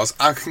world titles.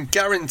 I can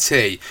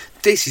guarantee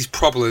this is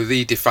probably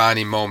the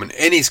defining moment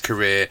in his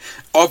career,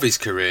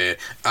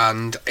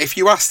 and if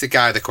you ask the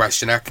guy the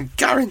question, I can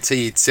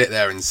guarantee he'd sit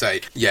there and say,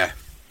 yeah,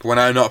 when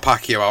I knocked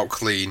Pacquiao out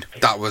clean,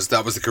 that was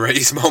the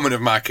greatest moment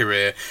of my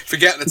career.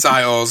 Forget the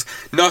titles,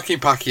 knocking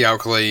Pacquiao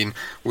clean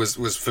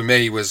was for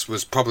me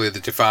probably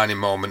the defining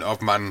moment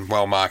of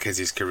Manuel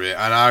Marquez's career,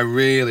 and I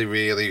really,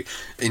 really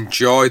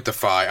enjoyed the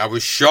fight. I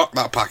was shocked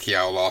that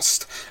Pacquiao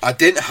lost. I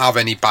didn't have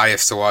any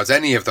bias towards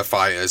any of the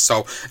fighters,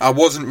 so I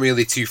wasn't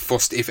really too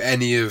fussed if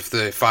any of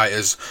the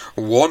fighters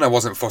won. I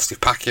wasn't fussed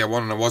if Pacquiao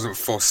won, and I wasn't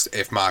fussed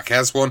if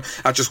Marquez won.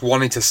 I just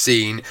wanted to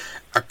see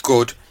a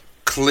good,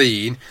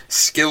 clean,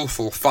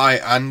 skillful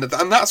fight, and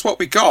that's what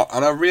we got,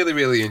 and I really,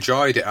 really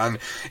enjoyed it. And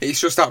it's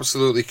just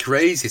absolutely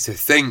crazy to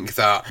think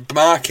that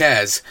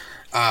Marquez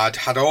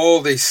had all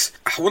this,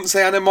 I wouldn't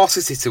say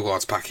animosity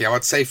towards Pacquiao,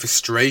 I'd say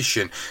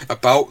frustration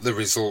about the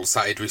results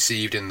that he'd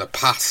received in the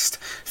past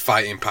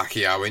fighting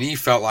Pacquiao, and he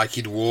felt like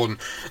he'd won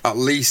at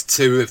least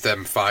 2 of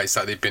them fights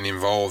that they'd been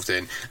involved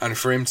in, and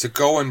for him to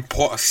go and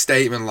put a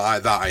statement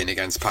like that in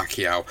against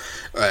Pacquiao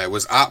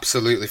was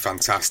absolutely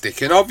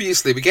fantastic. And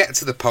obviously we get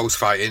to the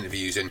post-fight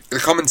interviews, and the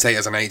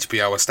commentators on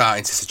HBO are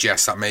starting to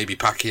suggest that maybe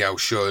Pacquiao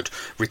should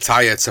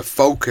retire to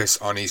focus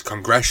on his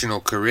congressional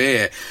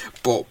career,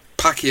 but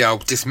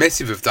Pacquiao,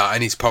 dismissive of that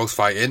in his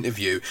post-fight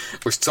interview,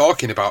 was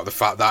talking about the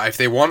fact that if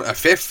they want a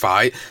fifth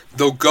fight,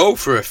 they'll go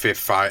for a fifth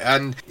fight.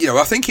 And,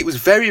 I think it was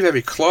very,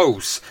 very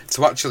close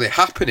to actually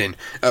happening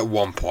at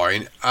one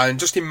point. And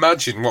just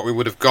imagine what we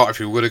would have got if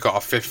we would have got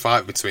a fifth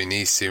fight between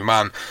these two.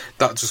 Man,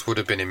 that just would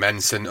have been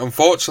immense. And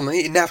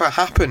unfortunately, it never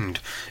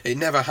happened. It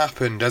never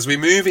happened. As we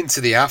move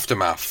into the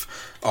aftermath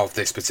of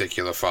this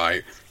particular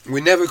fight, we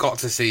never got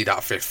to see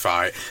that fifth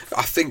fight.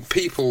 I think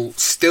people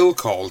still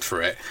called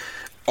for it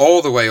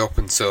all the way up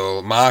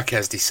until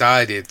Marquez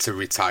decided to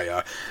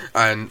retire.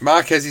 And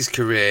Marquez's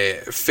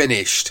career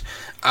finished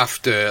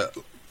after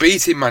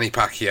beating Manny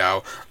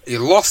Pacquiao. He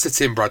lost to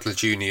Tim Bradley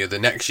Jr. the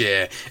next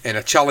year in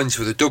a challenge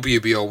for the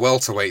WBO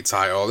welterweight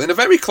title in a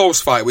very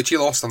close fight, which he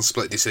lost on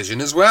split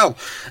decision as well.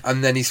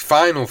 And then his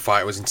final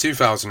fight was in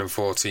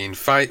 2014,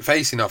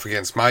 facing off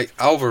against Mike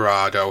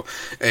Alvarado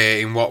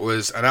in what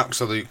was an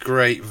absolute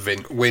great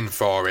win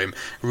for him.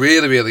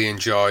 Really, really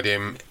enjoyed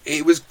him.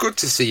 It was good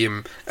to see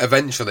him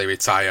eventually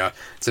retire,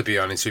 to be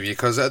honest with you,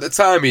 because at the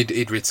time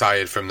he'd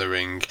retired from the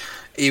ring,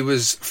 he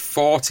was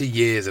 40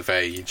 years of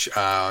age,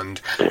 and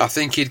I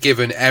think he'd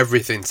given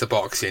everything to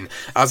boxing.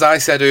 As I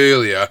said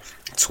earlier,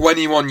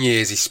 21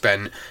 years he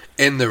spent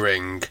in the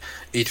ring.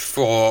 He'd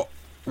fought,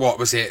 what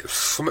was it,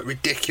 something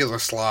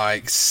ridiculous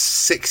like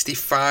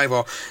 65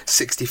 or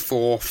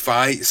 64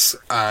 fights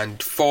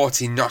and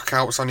 40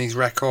 knockouts on his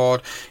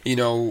record.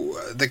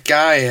 The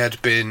guy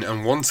had been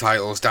and won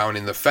titles down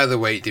in the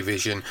featherweight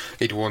division.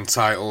 He'd won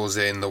titles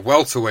in the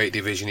welterweight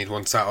division. He'd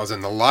won titles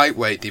in the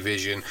lightweight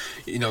division.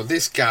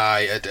 This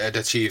guy had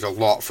achieved a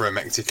lot for a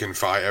Mexican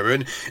fighter.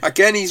 And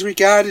again, he's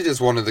regarded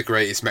as one of the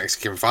greatest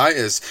Mexican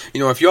fighters.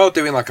 If you're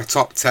doing like a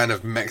top 10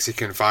 of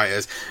Mexican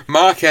fighters,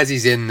 Marquez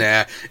is in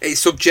there. It's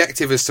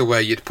subjective as to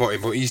where you'd put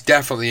him, but he's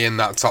definitely in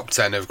that top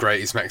 10 of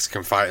greatest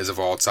Mexican fighters of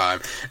all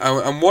time,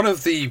 and one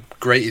of the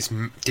greatest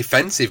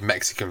defensive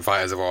Mexican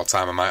fighters of all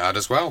time, I might add,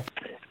 as well.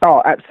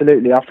 Oh,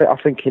 absolutely. I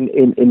think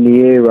in the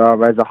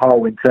era as a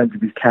whole, in terms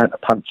of his counter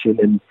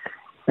punching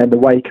and the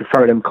way he could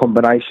throw them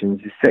combinations,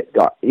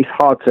 it's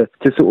hard to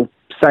sort of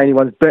say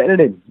anyone's better than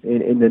him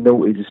in the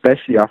noughties,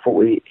 especially. I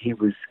thought he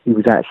was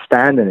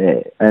outstanding at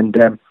it, and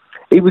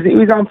It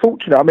was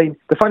unfortunate. I mean,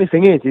 the funny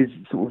thing is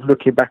sort of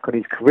looking back on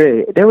his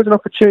career, there was an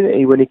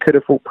opportunity when he could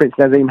have fought Prince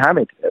Naseem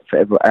Hamed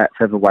at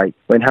featherweight.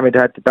 When Hamed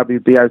had the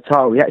WBO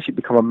title, he actually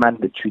became a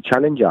mandatory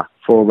challenger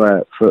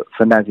for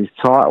Naz's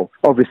title.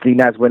 Obviously,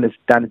 Naz went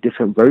down a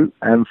different route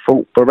and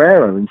fought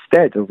Barrera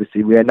instead.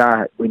 Obviously, we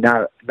now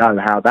know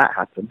how that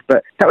happened,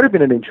 but that would have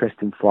been an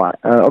interesting fight.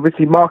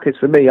 Obviously, Marquez,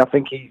 for me, I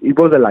think he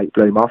was a late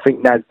bloomer. I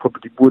think Naz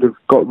probably would have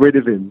got rid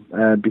of him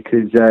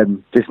because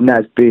just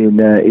Naz being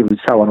he was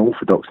so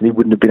unorthodox and he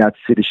wouldn't have been able to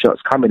see the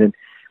shots coming. And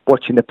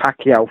watching the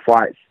Pacquiao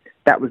fights,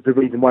 that was the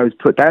reason why he was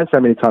put down so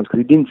many times, because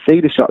he didn't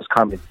see the shots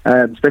coming,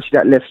 especially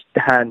that left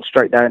hand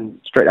straight down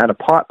the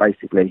pipe,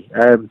 basically.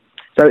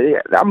 So,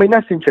 I mean,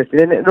 that's interesting.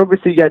 And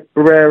obviously you had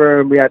Barrera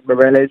and we had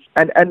Morales.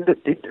 And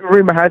the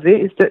rumour has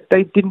it is that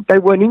they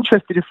weren't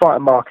interested in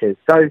fighting Marquez.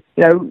 So,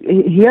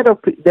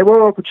 there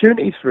were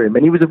opportunities for him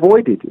and he was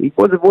avoided. He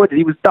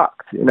was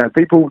ducked.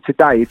 People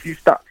today, if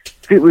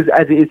it was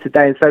as it is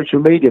today in social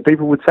media,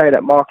 people would say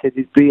that Marquez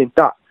is being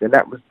ducked. And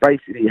that was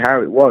basically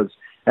how it was.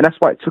 And that's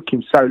why it took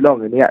him so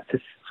long and he had to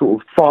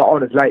sort of fight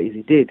on as late as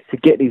he did to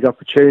get these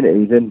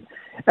opportunities. And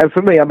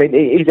for me, I mean,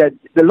 he's had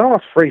the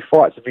last 3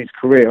 fights of his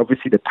career.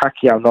 Obviously, the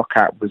Pacquiao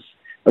knockout was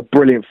a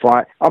brilliant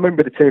fight. I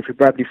remember the Timothy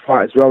Bradley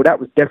fight as well. That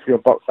was definitely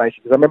on Box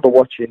Nation because I remember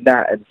watching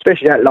that, and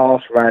especially that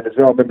last round as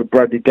well. I remember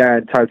Bradley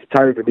going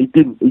toe-to-toe with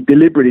him. He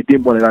deliberately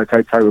didn't want to go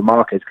toe-to-toe with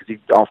Marquez because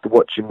after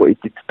watching what he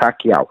did to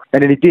Pacquiao.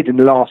 And then he did in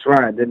the last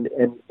round. And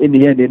in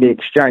the end, in the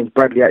exchange,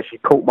 Bradley actually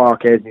caught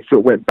Marquez and he sort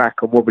of went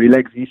back on wobbly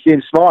legs. And you see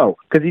him smile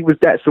because he was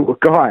that sort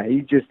of guy.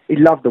 He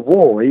loved the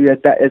war. He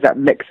had that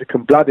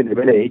Mexican blood in him,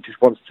 and he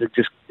just wants to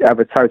just have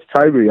a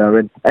toe-to-toe with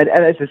you. And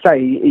as I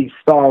say, his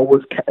style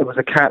was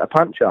a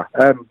counter-puncher.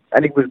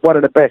 And he was one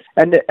of the best.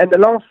 And the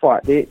last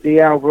fight, the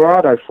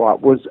Alvarado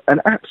fight, was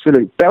an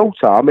absolute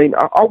belter. I mean,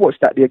 I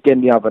watched that again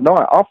the other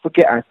night. I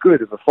forget how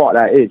good of a fight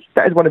that is.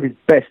 That is one of his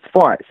best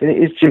fights. And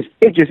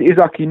it's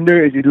like he knew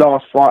it was his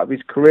last fight of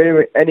his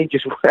career, and he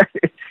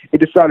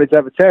decided to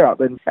have a tear up.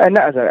 And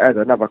that was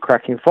another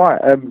cracking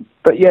fight.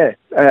 But yeah,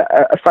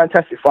 a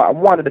fantastic fight,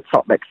 and one of the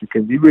top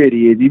Mexicans. He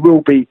really is. He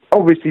will be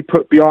obviously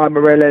put behind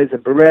Morales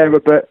and Barrera,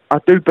 but I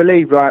do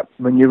believe, like,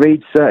 when you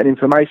read certain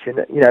information,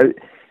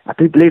 I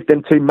do believe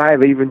them two may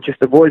have even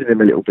just avoided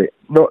him a little bit.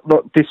 Not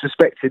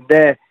disrespecting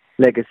their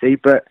legacy,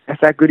 but that's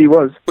how good he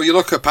was. But you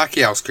look at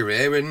Pacquiao's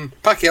career, and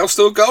Pacquiao's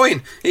still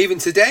going. Even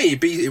today,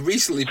 he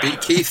recently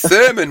beat Keith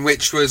Thurman,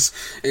 which was,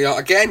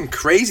 again,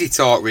 crazy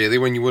talk, really,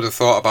 when you would have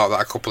thought about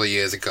that a couple of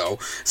years ago.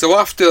 So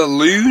after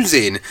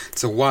losing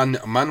to Juan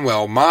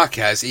Manuel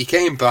Marquez, he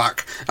came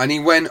back and he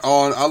went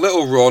on a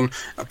little run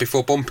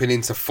before bumping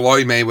into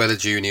Floyd Mayweather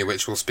Jr.,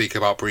 which we'll speak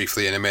about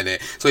briefly in a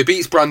minute. So he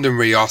beats Brandon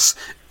Rios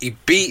He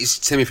beats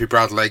Timothy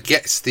Bradley,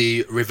 gets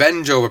the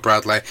revenge over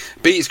Bradley,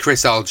 beats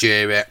Chris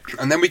Algieri,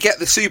 and then we get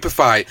the super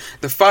fight,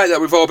 the fight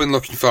that we've all been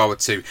looking forward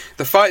to,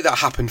 the fight that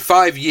happened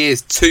 5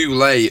 years too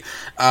late,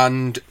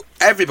 and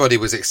everybody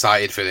was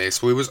excited for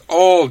this. We was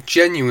all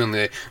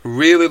genuinely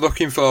really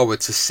looking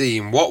forward to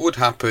seeing what would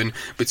happen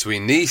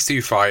between these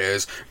two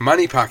fighters,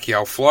 Manny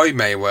Pacquiao, Floyd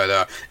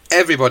Mayweather.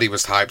 Everybody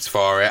was hyped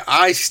for it.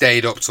 I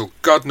stayed up till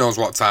God knows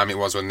what time it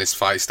was when this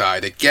fight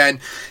started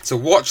again to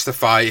watch the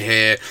fight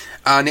here,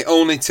 and it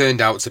only turned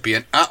out to be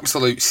an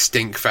absolute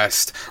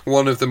stinkfest.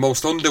 One of the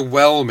most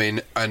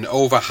underwhelming and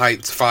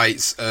overhyped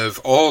fights of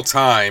all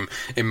time,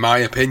 in my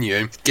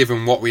opinion,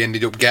 given what we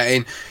ended up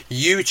getting.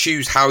 You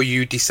choose how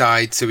you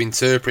decide to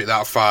interpret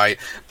that fight,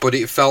 but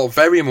it felt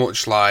very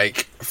much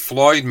like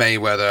Floyd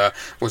Mayweather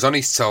was on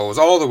his toes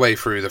all the way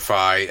through the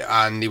fight,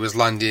 and he was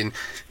landing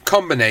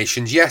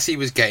combinations. Yes, he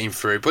was getting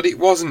through, but it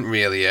wasn't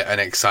really an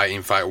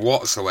exciting fight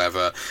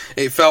whatsoever.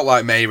 It felt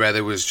like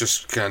Mayweather was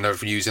just kind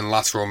of using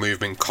lateral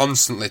movement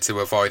constantly to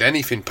avoid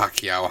anything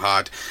Pacquiao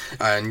had,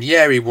 and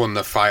yeah, he won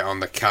the fight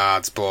on the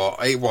cards, but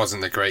it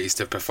wasn't the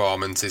greatest of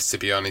performances, to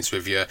be honest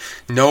with you.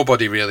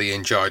 Nobody really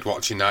enjoyed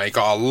watching that. He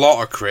got a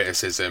lot of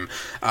criticism,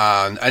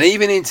 and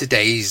even in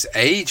today's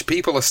age,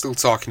 people are still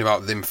talking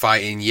about them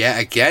fighting yet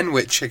again,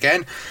 which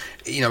again,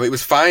 you know, it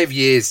was 5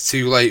 years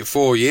too late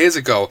 4 years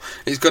ago.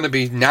 It's going to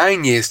be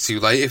 9 years too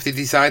late if they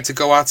decide to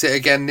go at it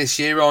again this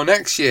year or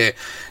next year.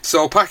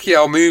 So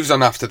Pacquiao moves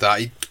on after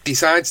that. He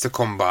decides to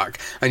come back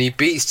and he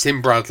beats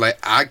Tim Bradley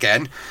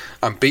again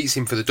and beats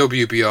him for the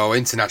WBO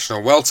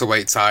International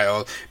Welterweight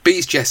title,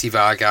 beats Jesse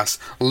Vargas,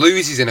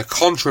 loses in a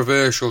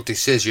controversial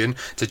decision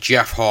to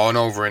Jeff Horn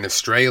over in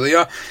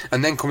Australia,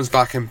 and then comes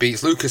back and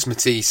beats Lucas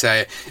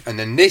Matisse, and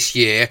then this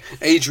year,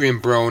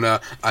 Adrian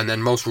Broner, and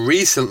then most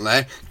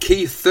recently,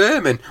 Keith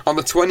Thurman on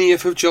the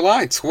 20th of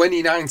July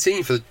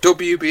 2019 for the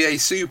WBA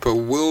Super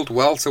World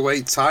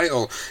Welterweight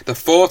title. The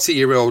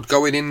 40-year-old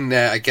going in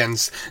there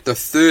against the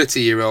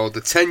 30-year-old,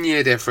 the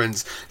 10-year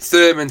difference.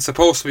 Thurman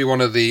supposed to be one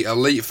of the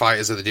elite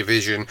fighters of the division,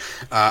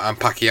 and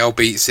Pacquiao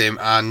beats him,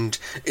 and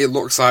it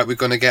looks like we're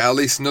going to get at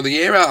least another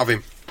year out of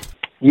him.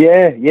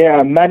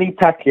 Yeah, Manny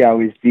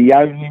Pacquiao is the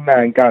only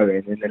man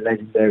going in the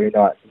legendary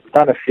nights. We've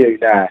done a few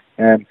now.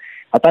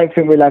 I don't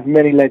think we'll have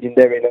many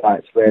legendary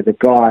nights where a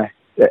guy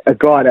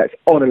that's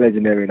on a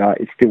legendary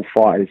night is still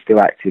fighting, is still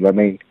active. I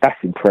mean,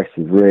 that's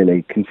impressive,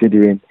 really,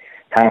 considering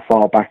how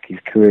far back his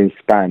career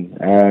span,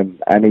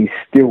 and he's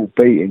still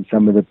beating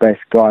some of the best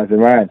guys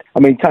around. I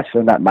mean,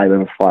 touching on that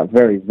Mayweather fight,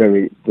 very,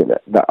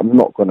 I'm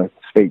not going to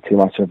speak too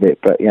much of it,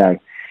 but, you know,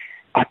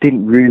 I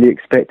didn't really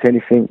expect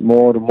anything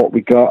more than what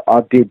we got.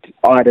 I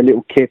had a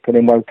little kip and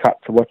then woke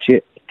up to watch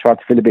it, tried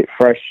to feel a bit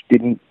fresh,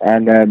 didn't,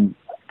 and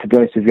to be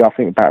honest with you, I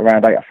think about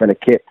round 8 I fell a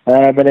kip,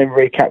 and then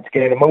recapped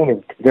again in the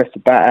morning. Just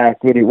about how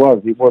good it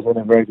was. It wasn't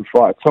a very good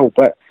fight at all.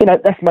 But, you know,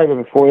 that's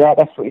Mayweather for you.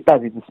 That's what he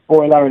does. He's a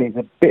spoiler and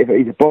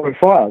he's a boring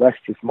fighter. That's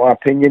just my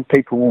opinion.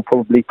 People will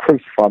probably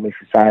crucify me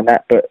for saying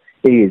that, but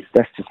he is.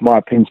 That's just my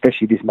opinion,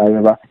 especially this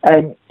Mayweather.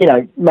 And, you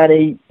know,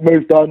 Manny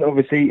moved on,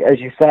 obviously, as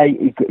you say,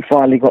 he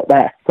finally got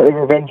that. Got the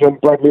revenge on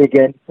Bradley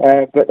again.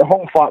 But the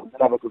Hong fight was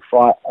another good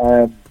fight.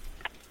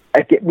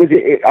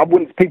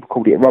 People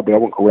called it a robbery. I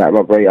wouldn't call that a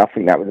robbery. I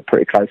think that was a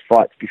pretty close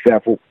fight, to be fair. I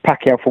thought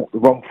Pacquiao fought the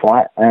wrong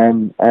fight,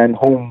 and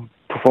Horn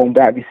performed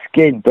out of his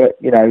skin. But,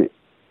 you know,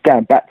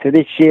 going back to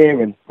this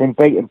year and then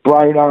beating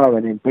Broner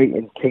and then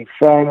beating Keith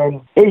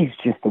Thurman, he's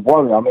just a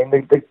warrior. I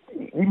mean,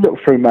 you look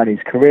through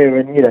Manny's career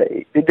and, you know,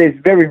 there's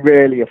very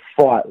rarely a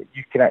fight that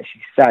you can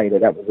actually say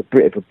that was a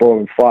bit of a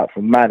boring fight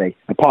from Manny,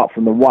 apart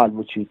from the one,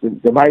 which is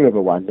the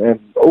Mayweather one.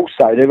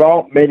 Also, there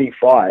aren't many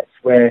fights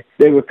where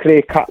there were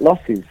clear-cut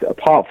losses,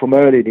 apart from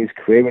early in his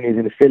career when he was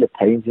in the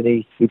Philippines, and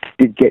he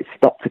did get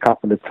stopped a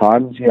couple of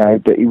times, you know,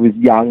 but he was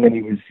young and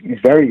he was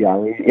very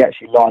young. He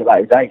actually lied about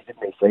his age,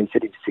 didn't he? So he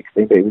said he was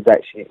 16, but he was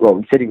actually, well,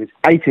 he said he was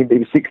 18, but he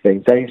was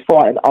 16. So he's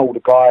fighting older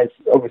guys.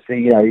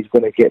 Obviously, you know, he's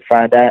going to get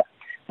found out.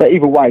 But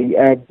either way,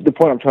 the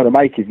point I'm trying to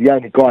make is the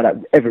only guy that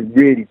ever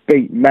really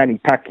beat Manny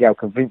Pacquiao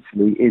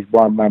convincingly is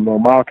Juan Manuel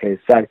Marquez.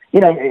 So, you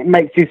know, it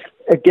makes this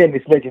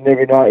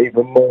legendary night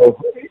even more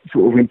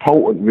sort of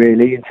important,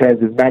 really, in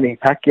terms of Manny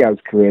Pacquiao's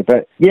career.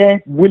 But, yeah,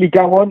 will he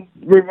go on?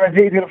 Is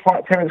he going to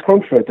fight Terence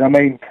Crawford? I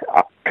mean,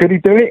 could he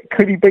do it?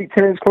 Could he beat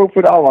Terence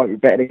Crawford? I won't be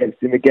betting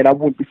against him again. I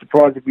wouldn't be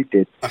surprised if he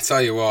did. I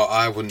tell you what,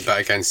 I wouldn't bet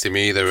against him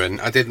either,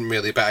 and I didn't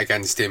really bet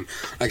against him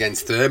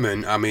against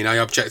Thurman. I mean, I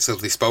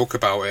objectively spoke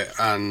about it,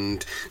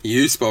 and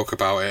you spoke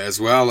about it as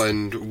well,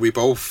 and we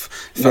both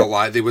felt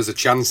like there was a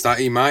chance that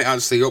he might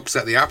actually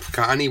upset the apple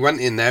cart, and he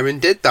went in there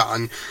and did that,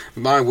 and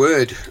my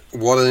word,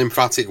 what an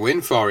emphatic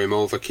win for him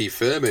over Keith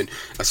Thurman.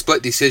 A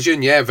split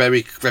decision, yeah,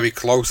 very, very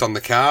close on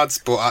the cards,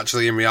 but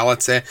actually in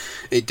reality,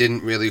 it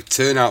didn't really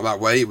turn out that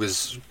way. It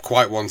was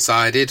quite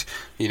one-sided,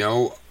 you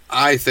know.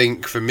 I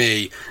think for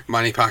me,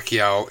 Manny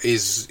Pacquiao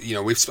is, you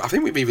know, I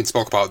think we've even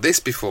spoke about this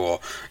before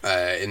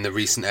in the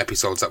recent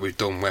episodes that we've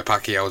done where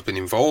Pacquiao has been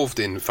involved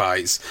in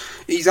fights.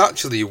 He's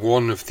actually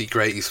one of the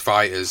greatest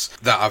fighters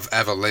that have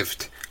ever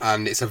lived.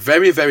 and it's a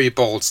very, very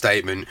bold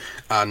statement.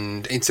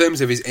 And in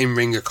terms of his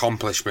in-ring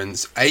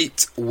accomplishments,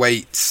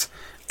 8-weight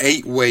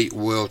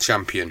world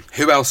champion.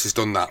 Who else has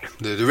done that?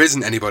 There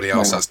isn't anybody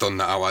else that's done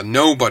that.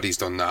 Nobody's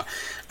done that.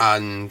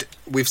 And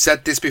we've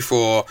said this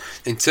before,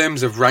 in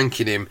terms of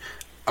ranking him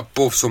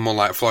above someone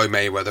like Floyd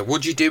Mayweather,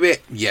 would you do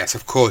it? Yes,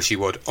 of course you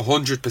would,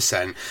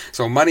 100%.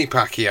 So Manny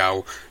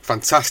Pacquiao,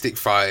 fantastic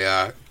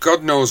fighter.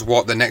 God knows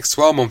what the next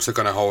 12 months are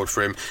going to hold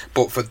for him.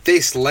 But for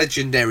this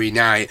legendary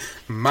night,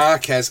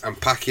 Marquez and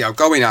Pacquiao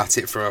going at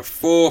it for a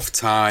 4th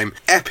time.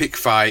 Epic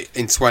fight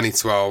in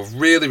 2012.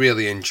 Really,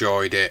 really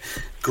enjoyed it.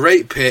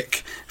 Great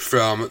pick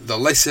from the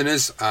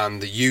listeners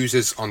and the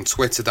users on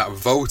Twitter that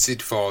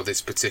voted for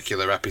this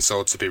particular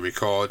episode to be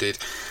recorded.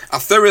 I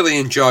thoroughly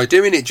enjoyed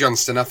doing it,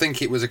 Johnston. I think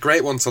it was a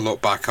great one to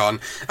look back on,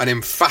 an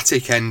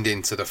emphatic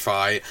ending to the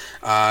fight,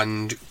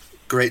 and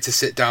great to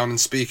sit down and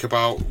speak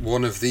about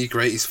one of the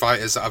greatest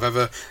fighters that I've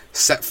ever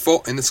set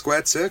foot in the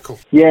squared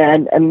circle. Yeah,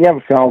 and the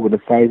other thing I would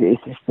have said is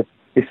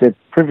it's a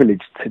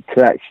privilege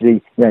to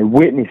actually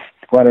witness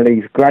one of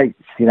these greats.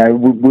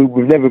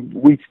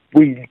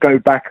 We go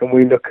back and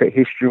we look at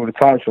history all the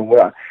time.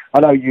 So I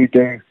know you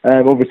do.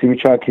 Obviously, we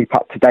try and keep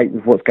up to date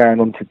with what's going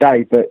on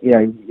today. But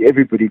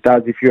everybody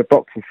does. If you're a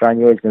boxing fan,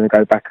 you're always going to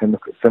go back and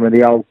look at some of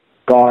the old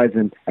guys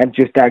and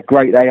just how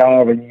great they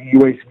are. And you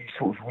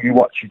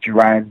watch your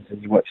Durans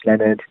and you watch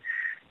Leonard.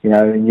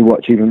 And you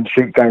watch even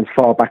going as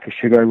far back as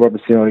Sugar Ray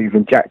Robinson or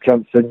even Jack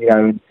Johnson, and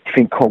you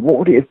think, what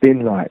would it have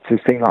been like to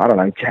have seen,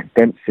 Jack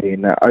Dempsey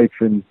in that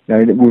open,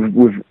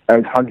 with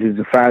those hundreds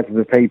of thousands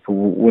of people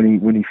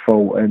when he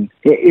fought, and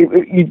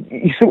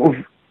you sort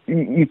of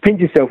you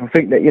pinch yourself and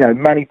think that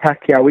Manny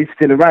Pacquiao is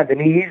still around, and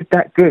he is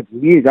that good.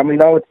 He is. I mean,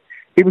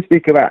 people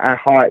speak about how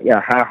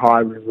high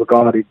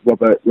regarded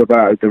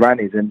Roberto Duran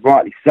is, and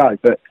rightly so.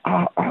 But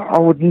I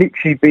would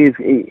literally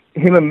be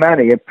him and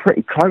Manny are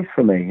pretty close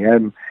for me.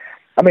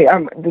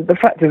 The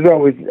fact as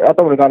well is, I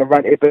don't want to go on a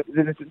rant here, but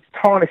there's a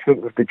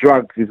tarnishment with the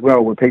drugs as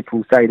well when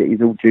people say that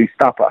he's all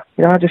juiced up.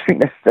 I just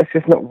think that's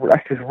just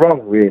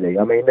wrong, really.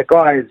 I mean, the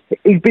guy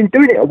he's been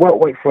doing it at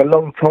welterweight for a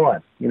long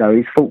time.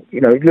 He's fought.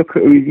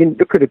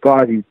 Look at the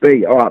guys he's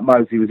beat. All right,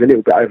 Mosley was a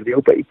little bit over the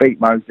hill, but he beat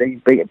Mosley.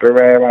 He's beaten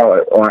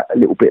Barrera, a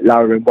little bit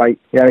lower in weight.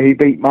 He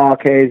beat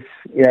Marquez.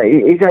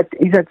 He's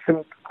had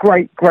some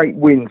great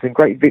wins and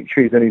great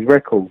victories on his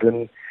record,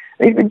 and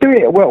he's been doing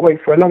it at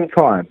welterweight for a long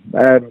time.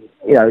 And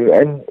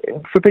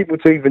for people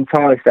to even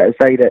tarnish that and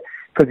say that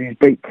because he's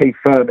beat Keith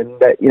Thurman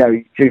that,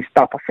 he's juiced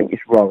up, I think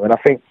it's wrong. And I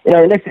think,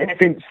 unless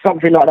anything,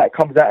 something like that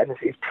comes out and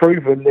it's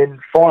proven, then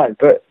fine.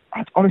 But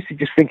I honestly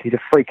just think he's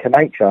a freak of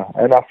nature.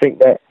 And I think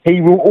that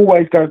he will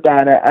always go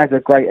down as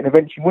a great, and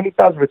eventually when he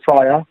does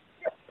retire,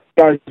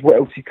 knows what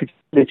else he could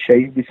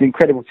achieve. It's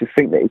incredible to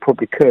think that he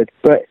probably could.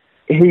 But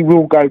he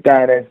will go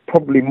down as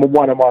probably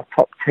one of my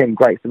top 10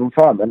 greats of all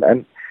time.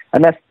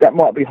 And that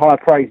might be high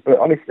praise, but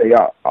honestly,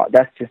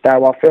 that's just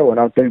how I feel, and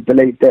I do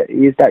believe that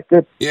he is that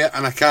good. Yeah,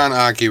 and I can't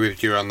argue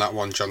with you on that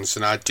one,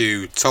 Johnson. I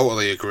do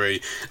totally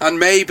agree. And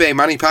maybe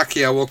Manny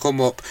Pacquiao will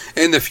come up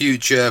in the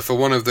future for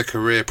one of the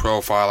career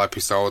profile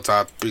episodes.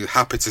 I'd be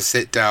happy to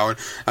sit down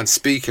and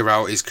speak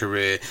about his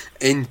career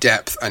in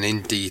depth and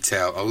in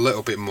detail, a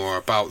little bit more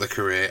about the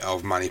career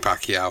of Manny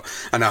Pacquiao.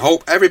 And I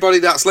hope everybody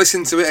that's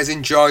listened to it has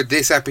enjoyed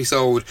this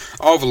episode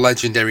of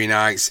Legendary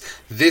Nights.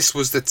 This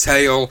was the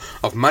tale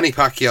of Manny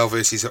Pacquiao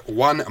versus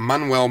Juan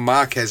Manuel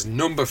Marquez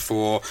number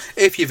 4.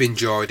 If you've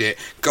enjoyed it,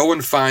 go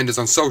and find us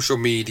on social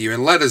media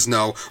and let us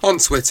know on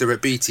Twitter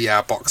at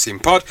BTR Boxing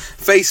Pod,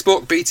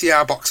 Facebook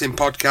BTR Boxing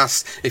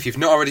Podcast. If you've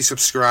not already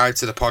subscribed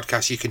to the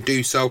podcast, you can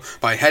do so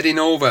by heading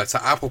over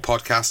to Apple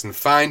Podcasts and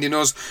finding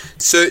us,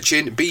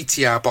 searching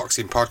BTR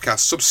Boxing Podcast,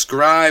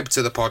 subscribe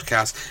to the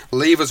podcast,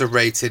 leave us a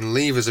rating,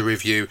 leave us a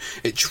review.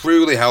 It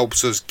truly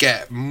helps us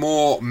get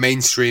more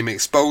mainstream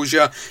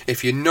exposure.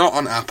 If you're not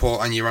on Apple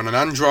and you're on an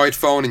Android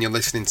phone and you're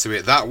listening to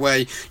it that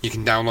way, you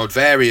can download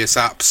various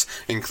apps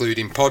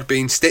including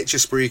Podbean, Stitcher,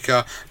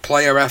 Spreaker,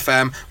 Player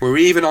FM. We're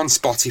even on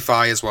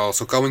Spotify as well,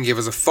 so go and give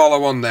us a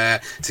follow on there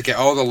to get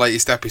all the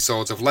latest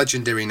episodes of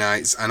Legendary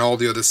Nights and all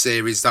the other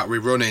series that we're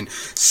running.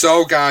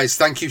 So guys,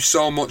 thank you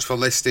so much for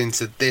listening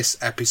to this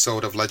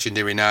episode of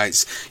Legendary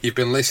Nights. You've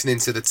been listening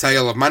to the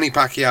tale of Manny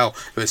Pacquiao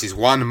versus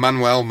Juan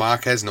Manuel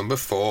Marquez number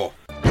 4.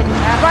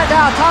 And right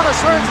now, Thomas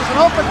Hearns is an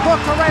open book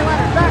for Ray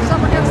Leonard. Backs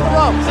up against the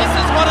ropes. This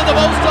is one of the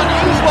most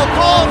unusual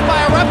calls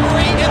by a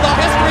referee in the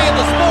history of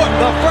the sport.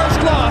 The first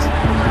loss,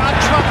 a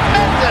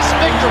tremendous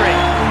victory.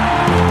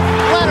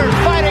 Leonard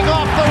fighting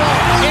off the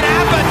ropes. It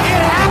happened.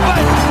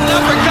 An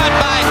uppercut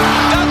by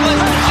Douglas.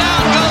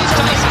 Down goes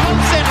Tyson.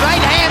 Thompson,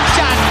 right hand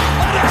shot.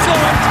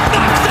 Excellent.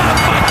 Knocks out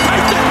by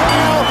Tyson.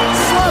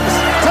 Slumps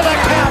to the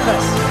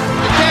canvas.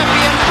 The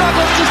champion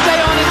struggles to stay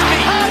on his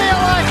feet. How do you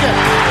like it?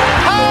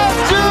 How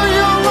do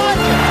you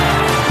like it?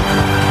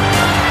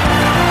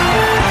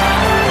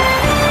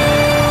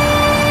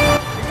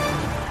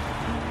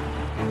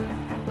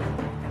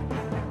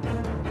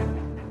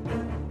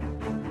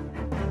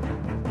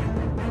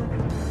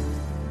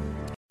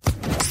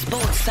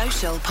 Sports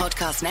Social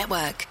Podcast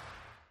Network.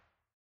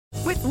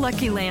 With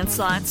Lucky Land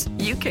Slots,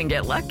 you can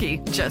get lucky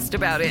just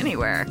about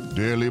anywhere.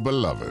 Dearly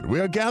beloved, we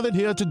are gathered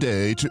here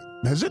today to...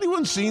 Has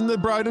anyone seen the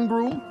bride and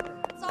groom?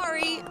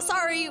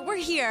 Sorry, we're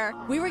here.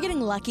 We were getting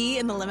lucky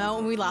in the limo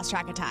and we lost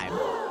track of time.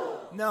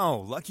 No,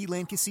 Lucky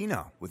Land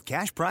Casino, with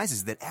cash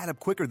prizes that add up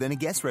quicker than a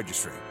guest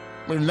registry.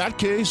 In that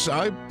case,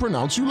 I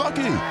pronounce you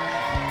lucky.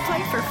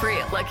 Play for free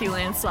at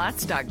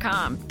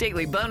LuckyLandSlots.com.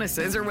 Daily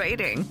bonuses are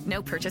waiting.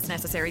 No purchase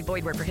necessary.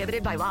 Void where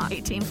prohibited by law.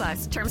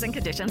 18+. Terms and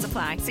conditions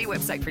apply. See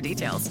website for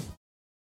details.